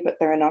country, but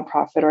they're a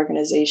nonprofit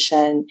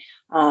organization,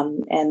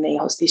 and they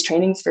host these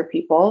trainings for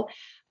people.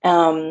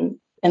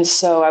 And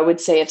so I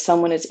would say if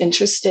someone is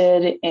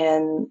interested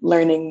in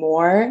learning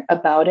more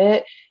about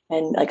it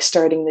and like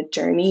starting the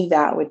journey,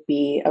 that would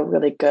be a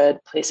really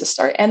good place to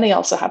start. And they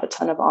also have a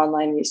ton of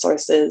online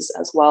resources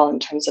as well in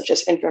terms of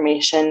just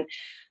information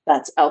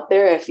that's out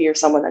there if you're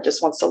someone that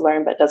just wants to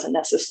learn but doesn't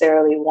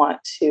necessarily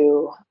want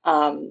to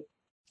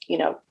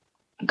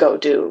go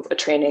do a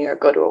training or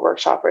go to a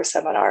workshop or a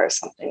seminar or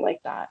something like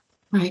that.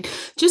 Right.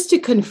 Just to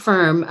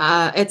confirm,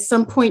 at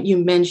some point you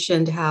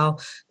mentioned how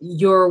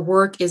your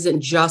work isn't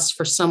just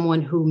for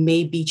someone who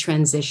may be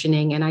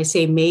transitioning. And I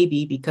say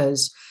maybe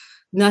because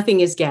nothing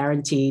is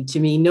guaranteed. To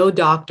me, no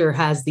doctor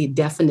has the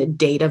definite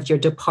date of your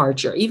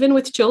departure. Even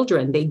with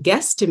children, they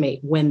guesstimate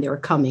when they're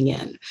coming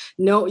in.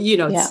 No,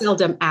 it's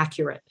seldom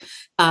accurate.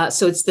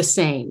 So it's the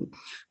same.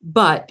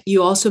 But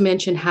you also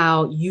mentioned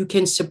how you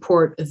can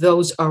support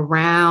those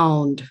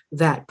around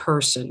that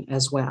person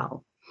as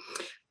well.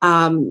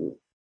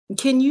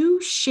 Can you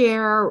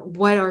share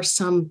what are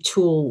some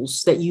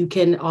tools that you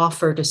can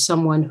offer to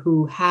someone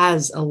who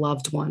has a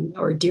loved one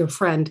or a dear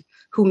friend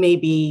who may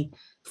be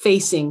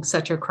facing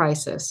such a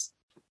crisis?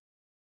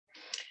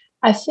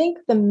 I think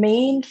the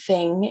main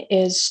thing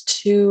is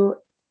to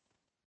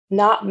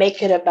not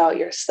make it about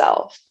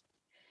yourself.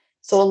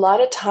 So a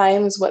lot of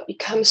times what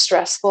becomes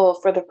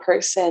stressful for the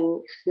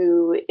person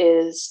who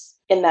is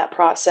in that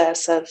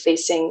process of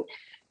facing,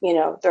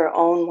 their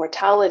own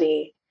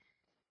mortality,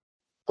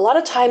 a lot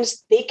of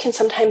times they can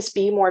sometimes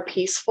be more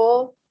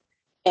peaceful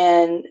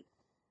and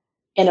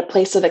in a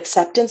place of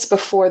acceptance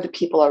before the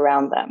people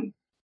around them.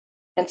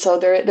 And so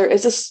there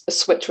is a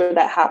switch where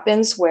that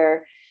happens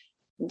where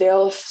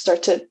they'll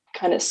start to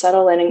kind of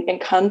settle in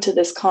and come to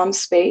this calm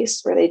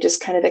space where they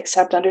just kind of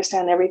accept,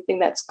 understand everything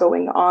that's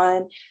going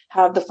on,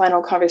 have the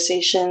final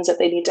conversations that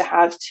they need to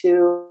have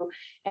to,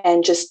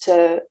 and just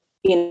to,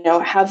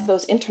 have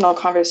those internal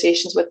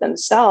conversations with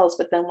themselves.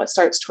 But then what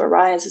starts to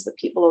arise is the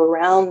people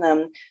around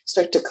them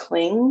start to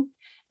cling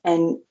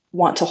and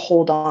want to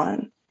hold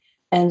on.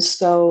 And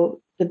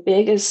so the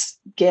biggest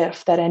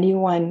gift that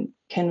anyone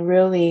can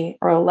really,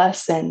 or a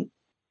lesson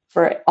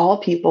for all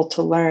people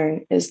to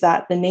learn, is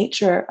that the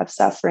nature of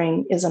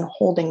suffering isn't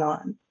holding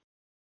on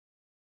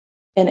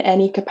in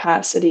any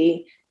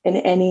capacity, in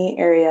any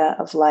area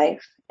of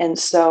life. And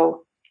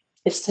so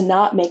it's to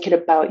not make it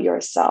about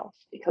yourself,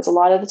 because a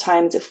lot of the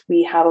times if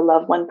we have a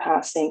loved one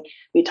passing,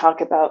 we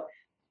talk about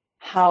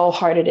how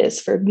hard it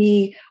is for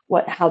me,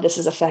 how this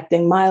is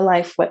affecting my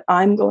life, what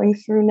I'm going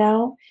through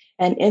now.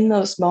 And in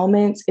those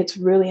moments, it's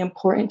really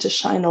important to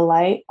shine a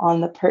light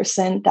on the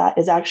person that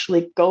is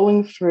actually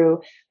going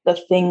through the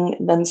thing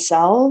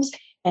themselves,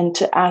 and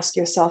to ask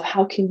yourself,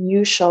 how can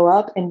you show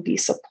up and be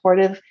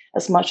supportive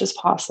as much as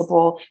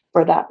possible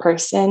for that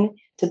person,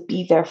 to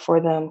be there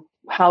for them?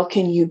 How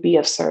can you be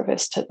of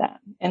service to them?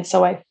 And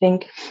so I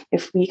think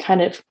if we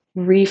kind of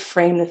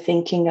reframe the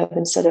thinking of,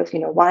 instead of,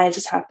 why is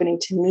this happening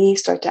to me,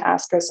 start to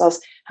ask ourselves,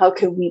 how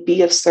can we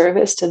be of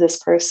service to this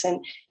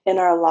person in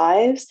our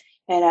lives,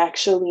 and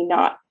actually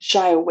not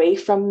shy away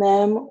from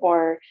them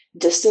or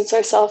distance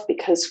ourselves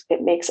because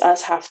it makes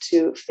us have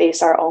to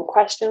face our own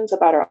questions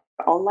about our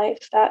own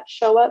life that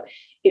show up.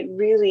 It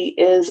really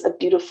is a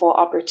beautiful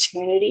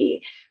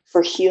opportunity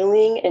for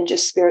healing and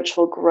just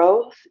spiritual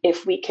growth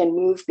if we can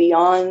move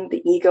beyond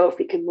the ego, if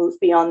we can move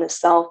beyond the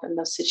self in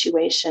those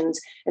situations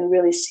and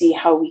really see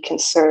how we can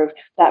serve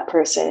that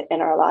person in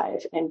our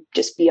life and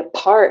just be a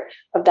part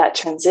of that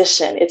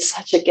transition. It's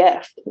such a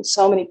gift. And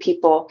so many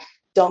people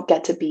don't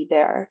get to be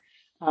there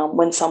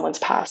when someone's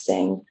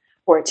passing,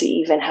 or to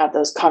even have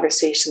those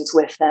conversations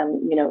with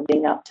them,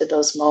 leading up to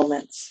those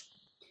moments.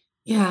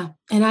 Yeah.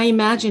 And I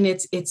imagine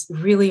it's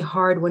really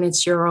hard when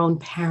it's your own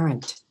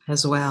parent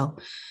as well.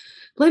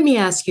 Let me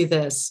ask you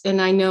this, and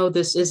I know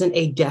this isn't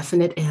a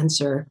definite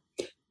answer,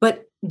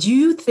 but do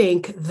you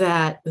think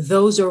that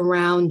those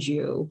around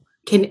you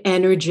can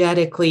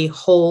energetically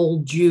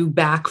hold you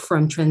back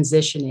from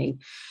transitioning?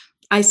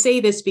 I say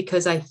this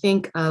because I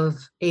think of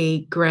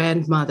a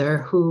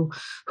grandmother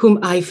whom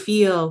I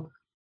feel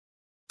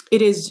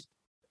it is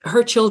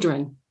her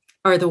children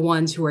are the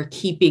ones who are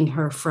keeping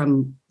her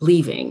from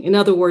leaving. In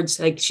other words,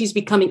 like she's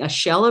becoming a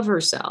shell of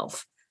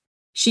herself.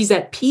 She's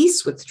at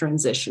peace with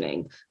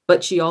transitioning,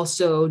 but she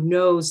also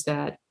knows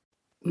that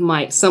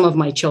some of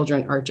my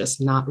children are just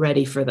not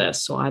ready for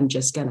this. So I'm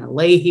just going to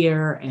lay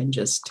here and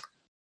just,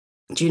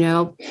 what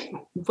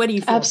do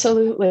you feel?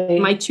 Absolutely.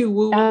 Am I too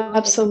woo?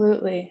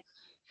 Absolutely.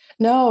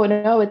 No,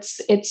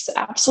 it's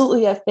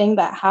absolutely a thing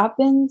that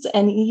happens.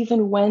 And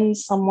even when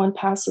someone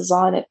passes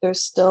on, it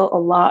there's still a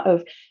lot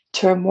of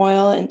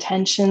turmoil and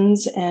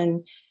tensions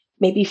and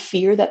maybe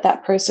fear that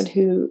that person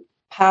who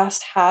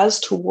passed has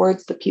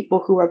towards the people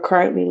who are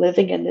currently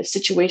living in the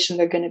situation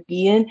they're going to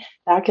be in.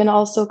 That can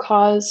also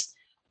cause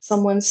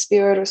someone's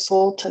spirit or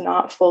soul to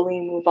not fully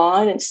move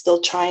on and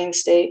still try and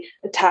stay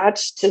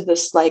attached to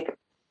this like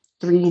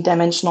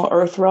three-dimensional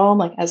earth realm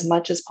like as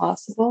much as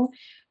possible.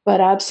 But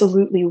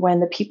absolutely, when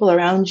the people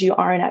around you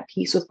aren't at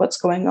peace with what's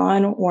going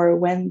on, or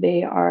when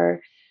they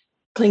are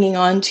clinging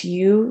on to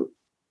you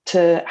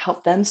to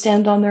help them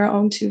stand on their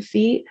own 2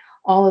 feet,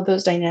 all of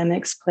those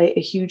dynamics play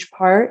a huge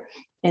part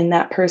in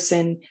that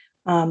person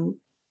um,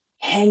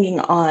 hanging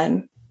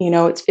on.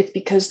 It's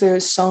because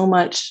there's so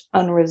much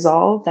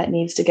unresolved that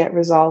needs to get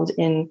resolved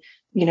in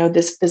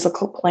this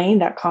physical plane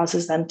that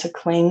causes them to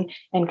cling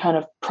and kind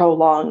of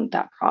prolong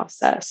that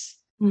process.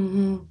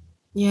 Mm-hmm.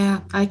 Yeah,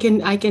 I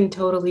can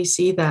totally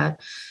see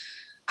that.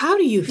 How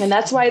do you And feel?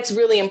 that's why it's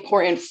really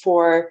important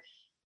for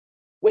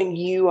when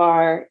you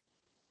are,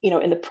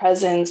 in the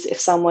presence, if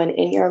someone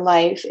in your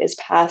life is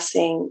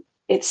passing,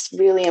 it's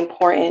really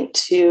important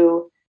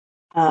to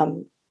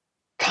um,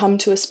 come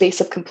to a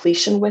space of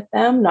completion with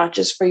them, not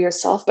just for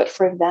yourself, but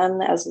for them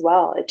as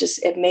well.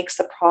 It makes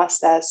the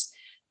process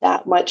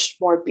that much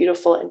more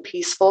beautiful and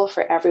peaceful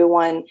for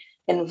everyone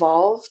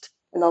involved.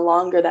 And the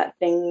longer that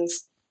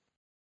things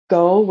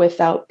go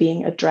without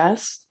being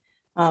addressed,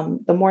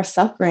 the more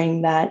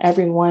suffering that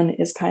everyone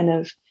is kind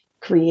of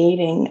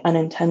creating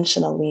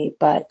unintentionally,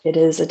 but it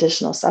is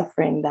additional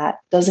suffering that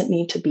doesn't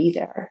need to be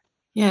there.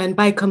 Yeah, and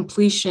by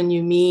completion,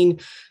 you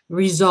mean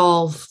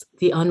resolve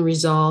the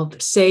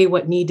unresolved, say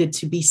what needed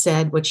to be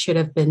said, what should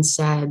have been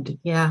said.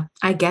 Yeah,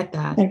 I get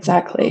that.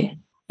 Exactly.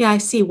 Yeah, I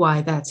see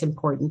why that's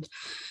important.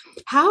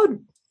 How,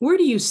 where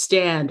do you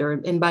stand? Or,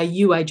 and by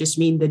you, I just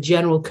mean the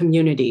general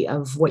community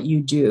of what you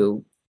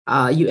do,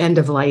 you end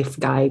of life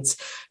guides.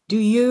 Do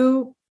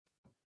you,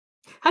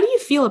 how do you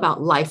feel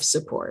about life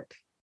support?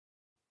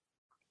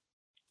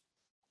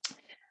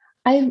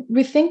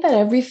 We think that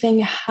everything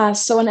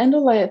has so an end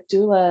of life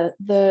doula,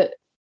 the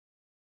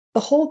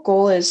whole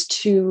goal is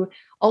to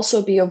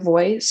also be a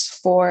voice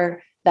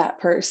for that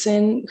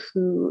person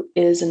who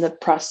is in the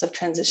process of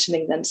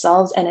transitioning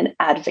themselves and an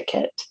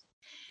advocate.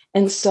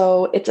 And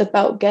so it's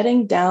about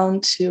getting down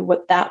to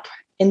what that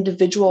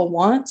individual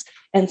wants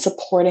and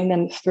supporting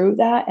them through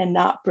that and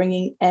not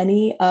bringing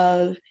any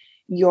of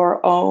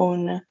your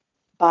own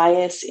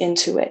bias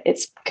into it.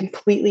 It's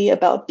completely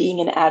about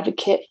being an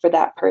advocate for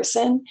that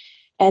person.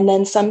 And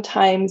then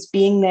sometimes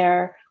being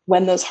there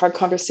when those hard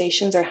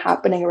conversations are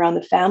happening around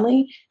the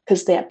family,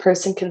 because that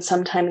person can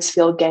sometimes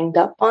feel ganged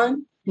up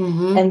on.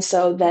 Mm-hmm. And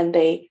so then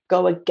they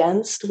go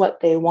against what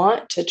they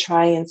want to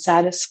try and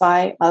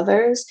satisfy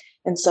others.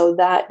 And so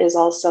that is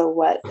also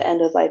what the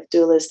end of life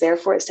doula is there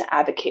for, is to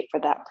advocate for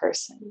that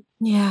person.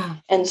 Yeah.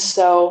 And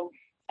so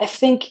I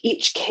think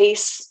each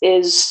case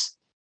is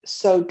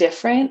so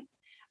different,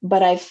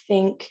 but I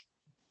think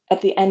at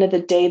the end of the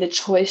day, the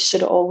choice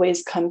should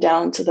always come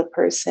down to the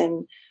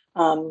person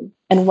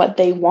and what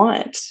they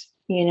want,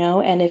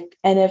 and if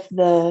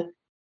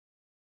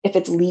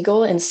it's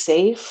legal and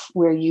safe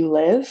where you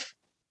live,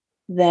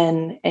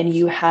 then and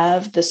you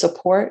have the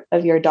support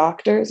of your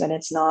doctors and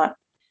it's not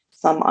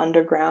some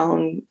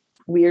underground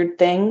weird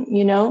thing,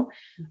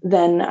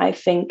 then I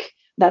think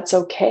that's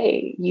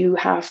okay. You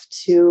have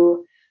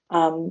to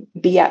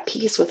be at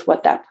peace with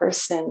what that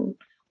person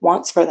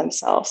wants for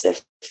themselves.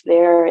 If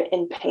they're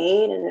in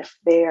pain and if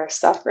they are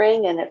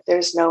suffering and if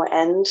there's no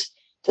end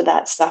to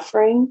that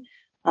suffering,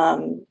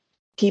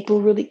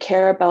 people really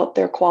care about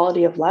their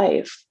quality of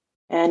life.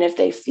 And if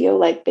they feel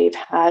like they've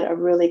had a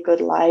really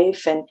good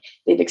life and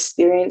they've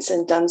experienced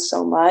and done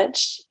so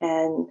much,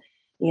 and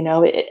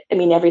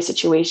every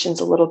situation is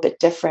a little bit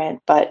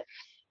different, but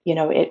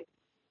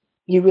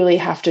you really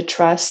have to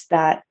trust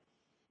that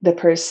the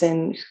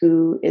person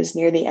who is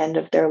near the end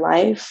of their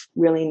life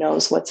really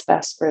knows what's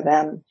best for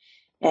them,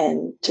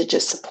 and to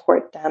just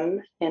support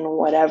them in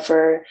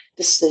whatever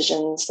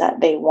decisions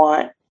that they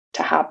want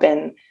to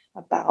happen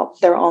about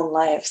their own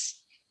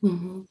lives.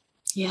 Mm-hmm.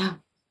 Yeah.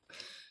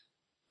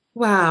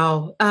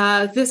 Wow.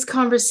 This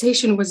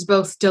conversation was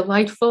both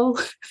delightful,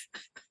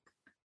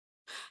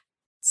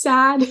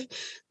 sad,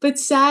 but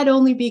sad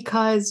only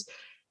because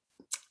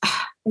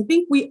I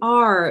think we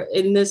are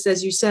in this,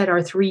 as you said,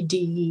 our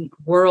 3D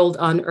world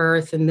on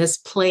Earth, in this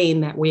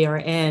plane that we are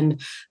in.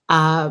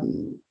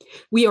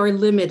 We are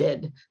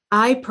limited.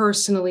 I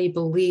personally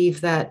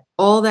believe that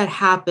all that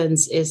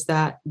happens is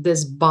that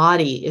this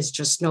body is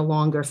just no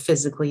longer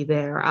physically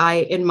there.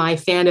 In my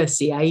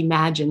fantasy, I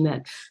imagine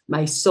that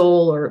my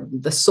soul or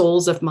the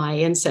souls of my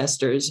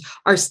ancestors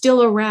are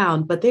still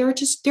around, but they're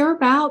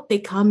about, they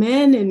come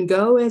in and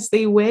go as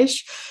they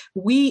wish.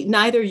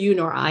 Neither you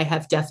nor I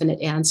have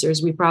definite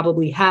answers. We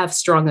probably have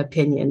strong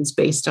opinions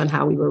based on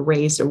how we were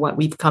raised or what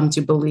we've come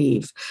to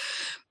believe.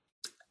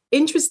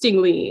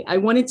 Interestingly, I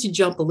wanted to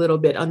jump a little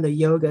bit on the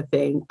yoga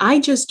thing. I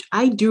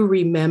do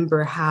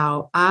remember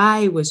how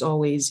I was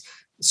always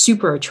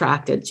super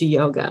attracted to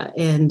yoga,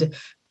 and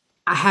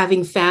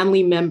having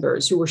family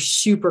members who are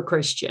super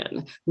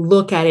Christian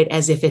look at it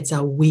as if it's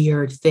a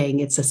weird thing,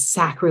 it's a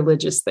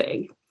sacrilegious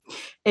thing.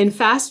 And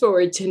fast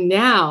forward to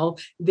now,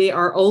 they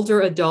are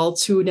older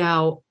adults who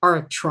now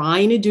are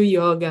trying to do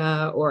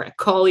yoga or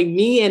calling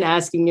me and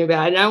asking me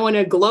about it. And I want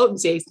to gloat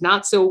and say, it's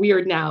not so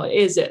weird now,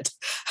 is it?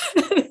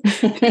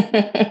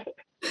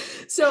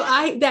 So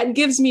that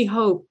gives me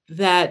hope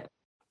that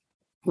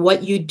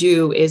what you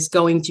do is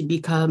going to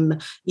become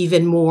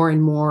even more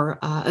and more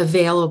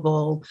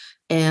available,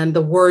 and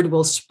the word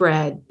will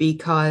spread,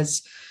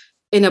 because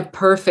in a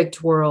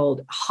perfect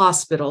world,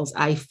 hospitals,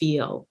 I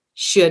feel,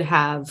 should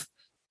have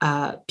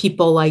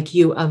people like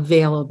you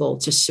available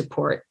to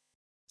support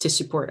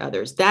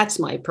others. That's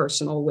my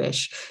personal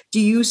wish. Do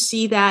you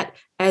see that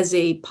as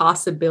a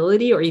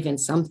possibility, or even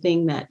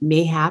something that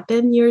may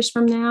happen years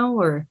from now?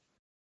 Or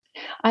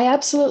I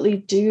absolutely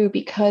do,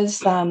 because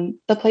the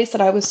place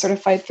that I was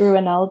certified through,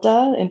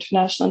 INELDA,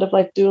 International End of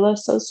Life Doula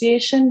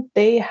Association,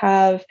 they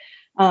have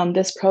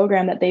this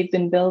program that they've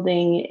been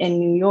building in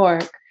New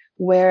York,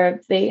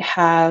 where they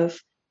have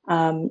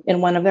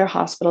in one of their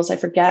hospitals, I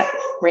forget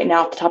right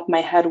now off the top of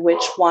my head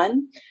which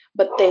one,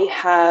 but they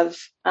have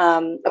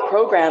a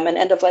program, an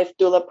end of life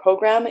doula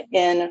program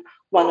in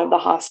one of the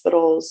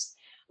hospitals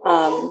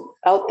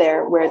out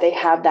there, where they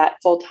have that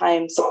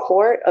full-time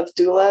support of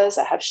doulas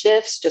that have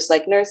shifts just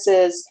like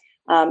nurses,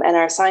 and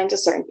are assigned to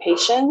certain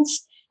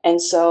patients.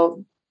 And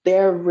so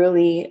they're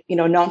really,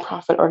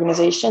 nonprofit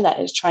organization that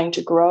is trying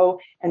to grow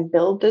and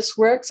build this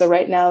work. So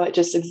right now it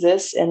just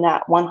exists in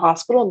that one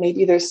hospital.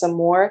 Maybe there's some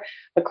more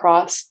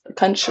across the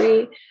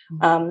country,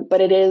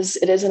 but it is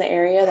an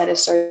area that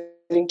is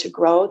starting to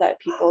grow, that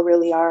people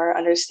really are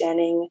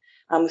understanding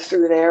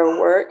through their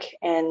work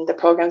and the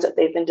programs that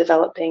they've been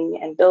developing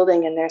and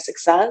building, and their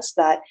success,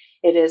 that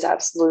it is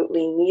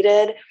absolutely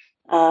needed.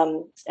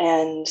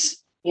 And,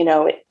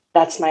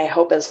 that's my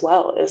hope as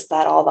well, is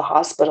that all the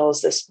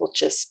hospitals, this will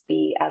just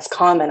be as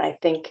common. I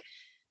think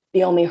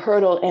the only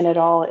hurdle in it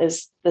all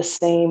is the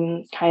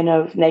same kind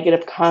of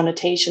negative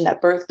connotation that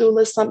birth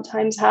doulas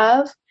sometimes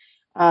have.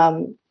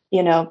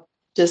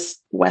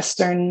 Just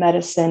Western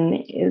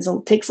medicine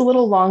takes a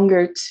little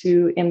longer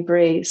to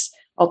embrace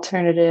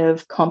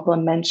alternative,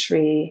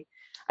 complementary.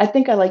 I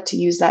think I like to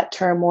use that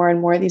term more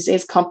and more these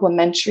days,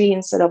 complementary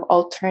instead of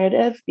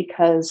alternative,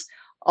 because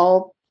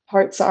all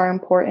parts are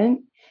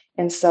important.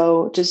 And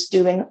so just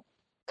doing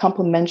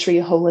complementary,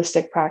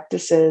 holistic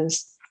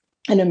practices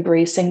and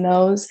embracing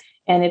those.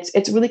 And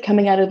it's really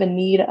coming out of a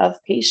need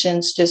of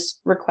patients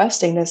just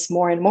requesting this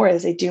more and more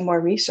as they do more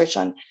research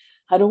on,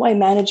 how do I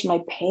manage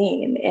my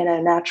pain in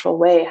a natural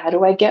way? How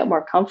do I get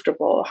more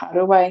comfortable? How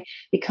do I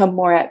become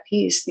more at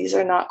peace? These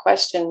are not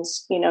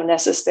questions,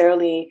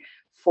 necessarily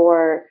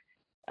for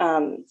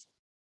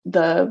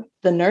the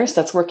nurse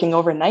that's working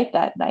overnight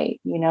that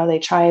night. They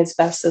try as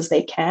best as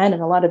they can,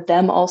 and a lot of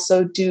them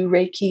also do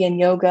Reiki and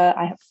yoga.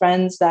 I have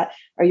friends that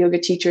are yoga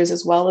teachers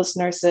as well as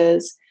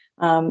nurses,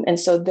 and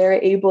so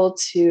they're able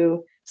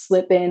to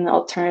slip in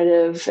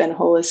alternative and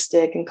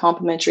holistic and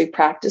complementary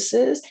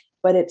practices,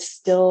 but it's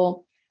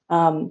still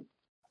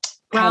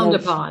frowned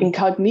upon,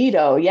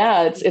 incognito.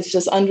 Yeah, it's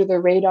just under the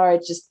radar.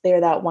 It's just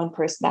they're that one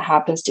person that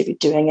happens to be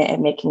doing it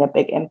and making a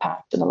big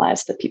impact in the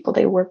lives of the people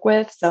they work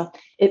with. So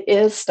it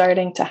is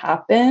starting to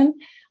happen.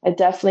 I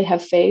definitely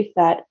have faith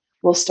that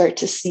we'll start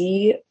to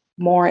see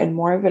more and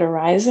more of it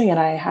arising, and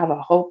I have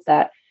a hope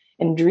that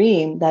and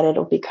dream that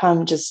it'll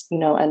become just a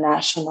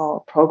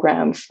national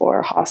program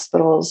for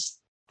hospitals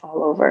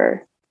all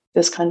over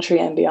this country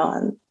and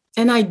beyond.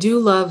 And I do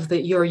love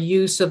that your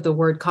use of the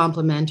word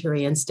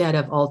complementary instead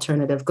of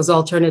alternative, because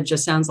alternative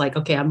just sounds like,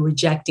 okay, I'm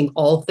rejecting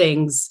all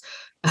things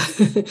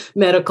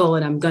medical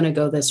and I'm going to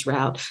go this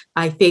route.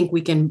 I think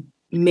we can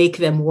make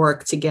them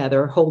work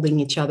together, holding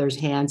each other's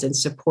hands and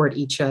support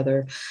each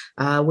other.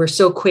 We're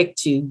so quick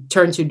to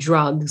turn to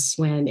drugs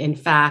when, in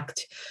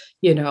fact,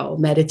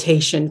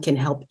 meditation can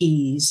help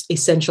ease,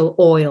 essential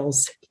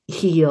oils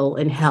heal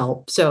and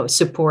help. So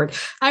support.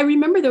 I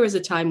remember there was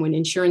a time when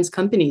insurance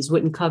companies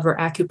wouldn't cover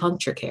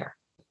acupuncture care.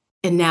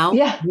 And now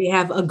we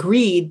have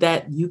agreed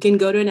that you can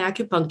go to an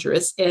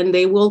acupuncturist and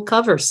they will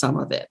cover some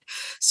of it.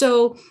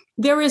 So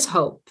there is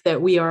hope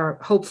that we are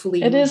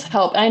hopefully. It is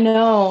hope. I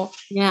know.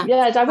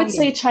 Yeah. I would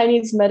say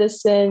Chinese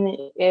medicine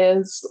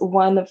is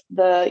one of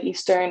the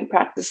Eastern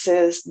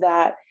practices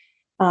that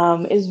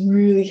is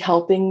really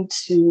helping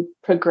to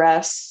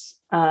progress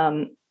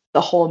the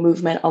whole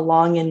movement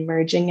along and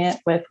merging it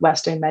with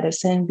Western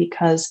medicine,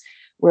 because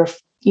we're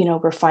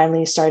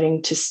finally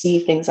starting to see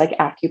things like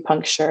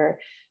acupuncture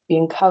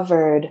being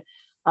covered.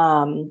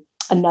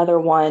 Another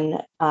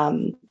one,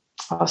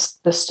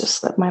 this just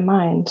slipped my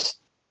mind.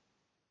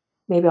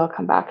 Maybe I'll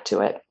come back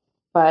to it.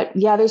 But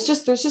yeah, there's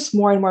just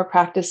more and more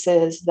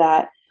practices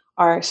that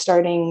are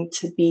starting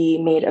to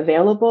be made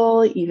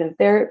available, even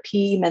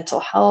therapy, mental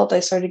health.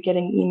 I started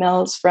getting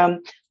emails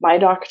from my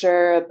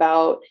doctor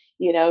about,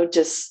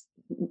 just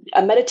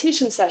a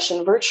meditation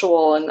session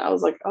virtual. And I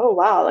was like, oh,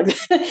 wow, like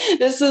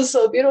this is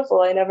so beautiful.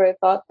 I never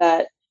thought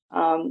that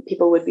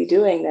people would be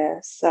doing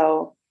this.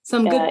 So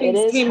it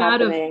is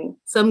happening.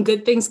 Some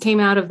good things came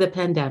out of the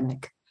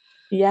pandemic.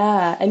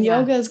 Yeah. And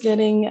yoga is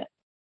getting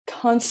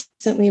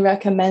constantly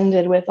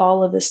recommended with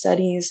all of the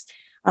studies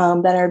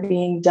that are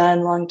being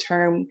done long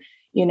term.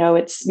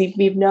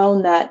 We've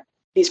known that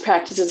these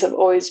practices have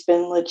always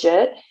been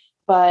legit,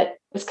 but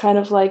it's kind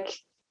of like,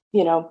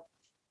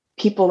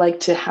 people like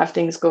to have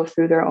things go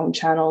through their own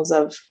channels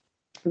of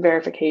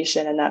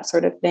verification and that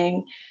sort of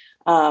thing.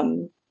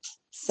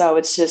 So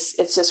it's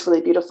just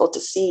really beautiful to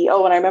see.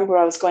 Oh, and I remember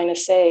what I was going to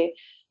say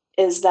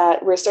is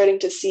that we're starting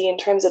to see in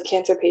terms of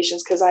cancer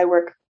patients, because I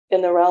work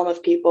in the realm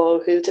of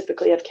people who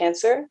typically have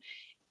cancer.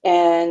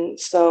 And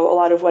so a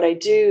lot of what I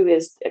do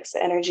is it's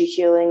the energy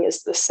healing,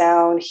 is the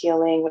sound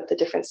healing with the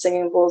different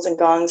singing bowls and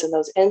gongs and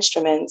those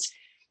instruments.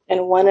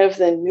 And one of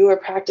the newer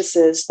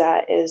practices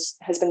that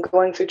has been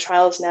going through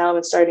trials now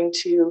and starting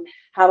to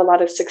have a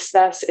lot of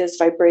success is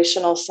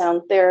vibrational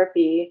sound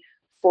therapy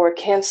for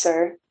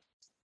cancer,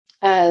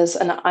 as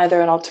either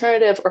an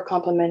alternative or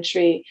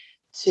complementary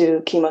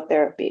to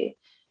chemotherapy.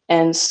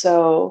 And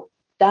so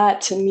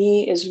that to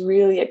me is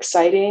really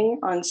exciting,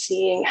 on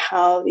seeing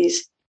how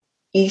these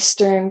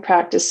Eastern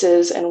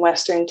practices and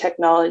Western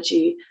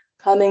technology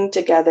coming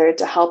together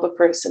to help a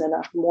person in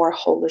a more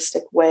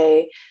holistic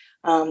way,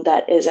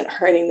 that isn't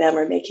hurting them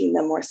or making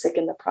them more sick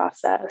in the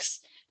process.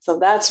 So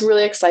that's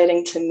really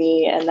exciting to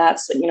me. And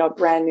that's, a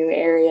brand new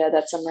area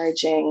that's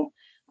emerging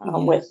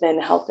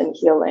within health and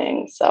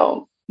healing.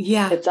 So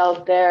it's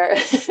out there.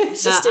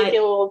 It's just taking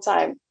a little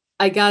time.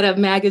 I got a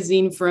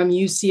magazine from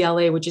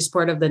UCLA, which is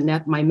part of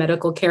my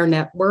medical care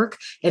network.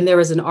 And there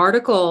was an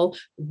article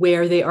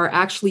where they are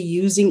actually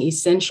using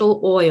essential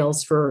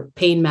oils for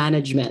pain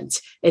management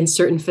in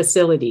certain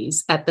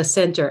facilities at the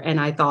center. And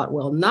I thought,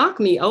 well, knock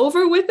me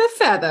over with a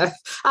feather.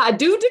 I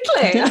do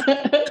declare.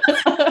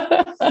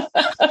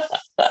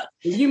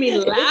 You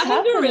mean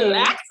lavender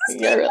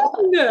relaxes?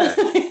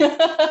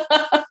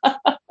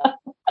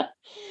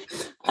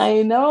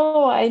 I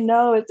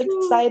know. It's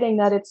exciting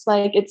that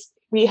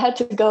we had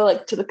to go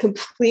to the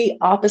complete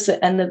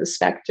opposite end of the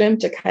spectrum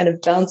to kind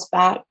of bounce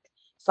back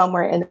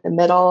somewhere in the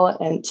middle,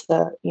 and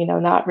to,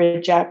 not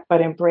reject,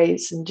 but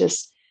embrace and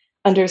just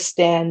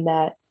understand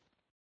that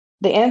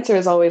the answer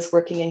is always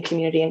working in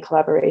community and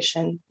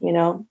collaboration.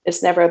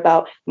 It's never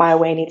about my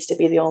way needs to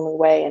be the only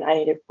way, and I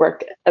need to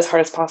work as hard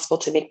as possible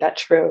to make that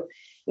true.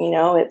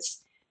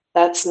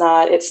 It's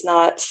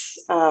not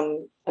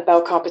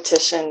about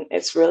competition.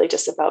 It's really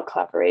just about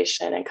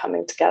collaboration and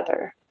coming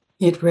together.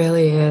 It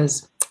really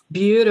is.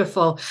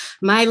 Beautiful.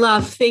 My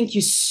love, thank you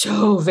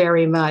so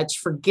very much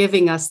for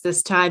giving us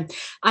this time.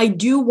 I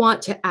do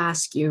want to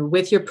ask you,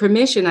 with your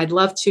permission, I'd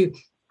love to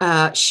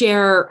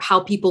share how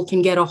people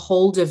can get a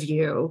hold of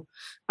you.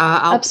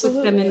 I'll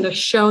Absolutely. put them in the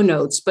show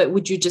notes, but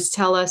would you just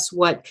tell us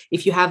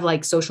if you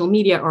have social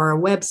media or a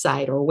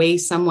website or way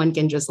someone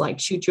can just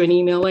shoot you an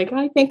email,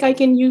 I think I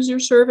can use your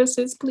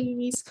services,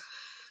 please?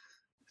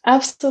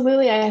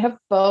 Absolutely. I have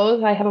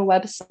both. I have a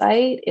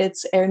website.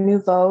 It's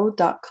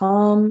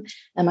airenouveau.com.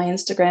 And my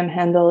Instagram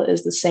handle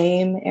is the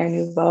same, Air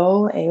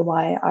Nouveau,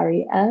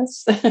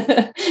 AYRES.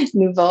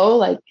 Nouveau,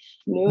 like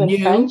new in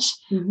French.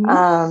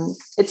 Mm-hmm.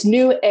 It's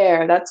new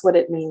air. That's what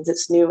it means.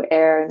 It's new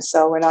air. And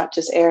so we're not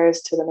just heirs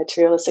to the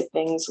materialistic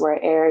things. We're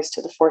heirs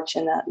to the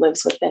fortune that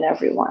lives within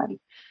everyone.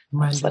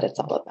 That's what it's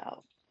all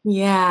about.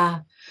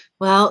 Yeah.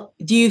 Well,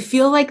 do you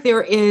feel like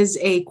there is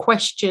a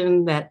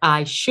question that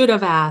I should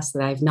have asked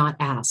that I've not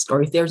asked,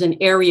 or if there's an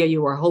area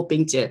you were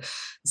hoping to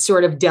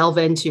sort of delve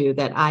into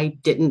that I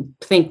didn't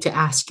think to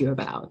ask you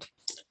about?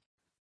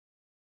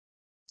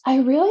 I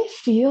really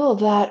feel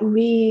that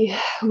we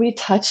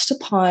touched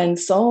upon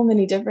so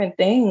many different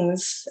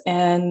things,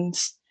 and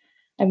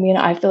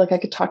I feel like I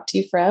could talk to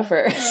you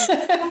forever.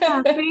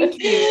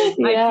 Thank you.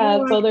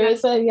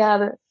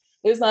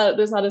 So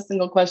there's not a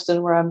single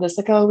question where I'm just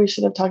like, oh, we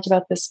should have talked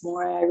about this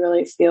more. I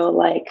really feel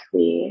like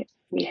we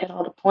hit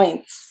all the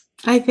points.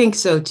 I think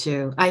so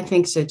too.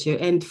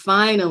 And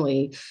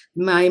finally,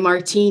 my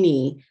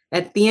martini.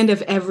 At the end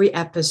of every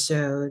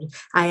episode,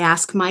 I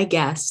ask my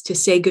guests to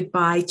say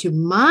goodbye to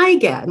my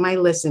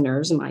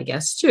listeners, my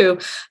guests too,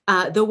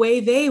 the way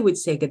they would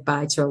say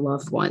goodbye to a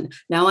loved one.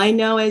 Now, I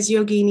know as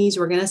yoginis,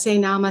 we're going to say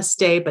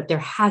namaste, but there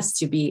has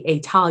to be a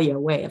Talia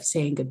way of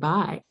saying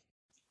goodbye.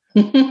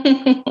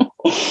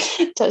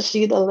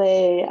 Tashida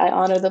Le, I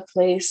honor the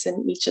place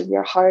in each of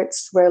your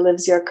hearts where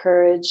lives your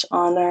courage,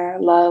 honor,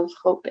 love,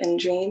 hope, and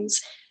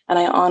dreams. And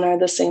I honor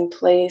the same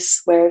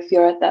place where, if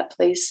you're at that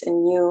place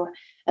in you,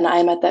 and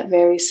I'm at that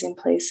very same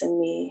place in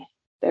me,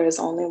 there is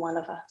only one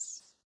of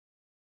us.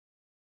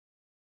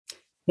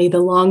 May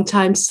the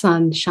longtime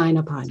sun shine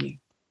upon you.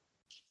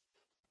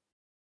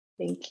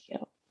 Thank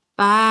you.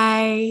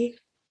 Bye.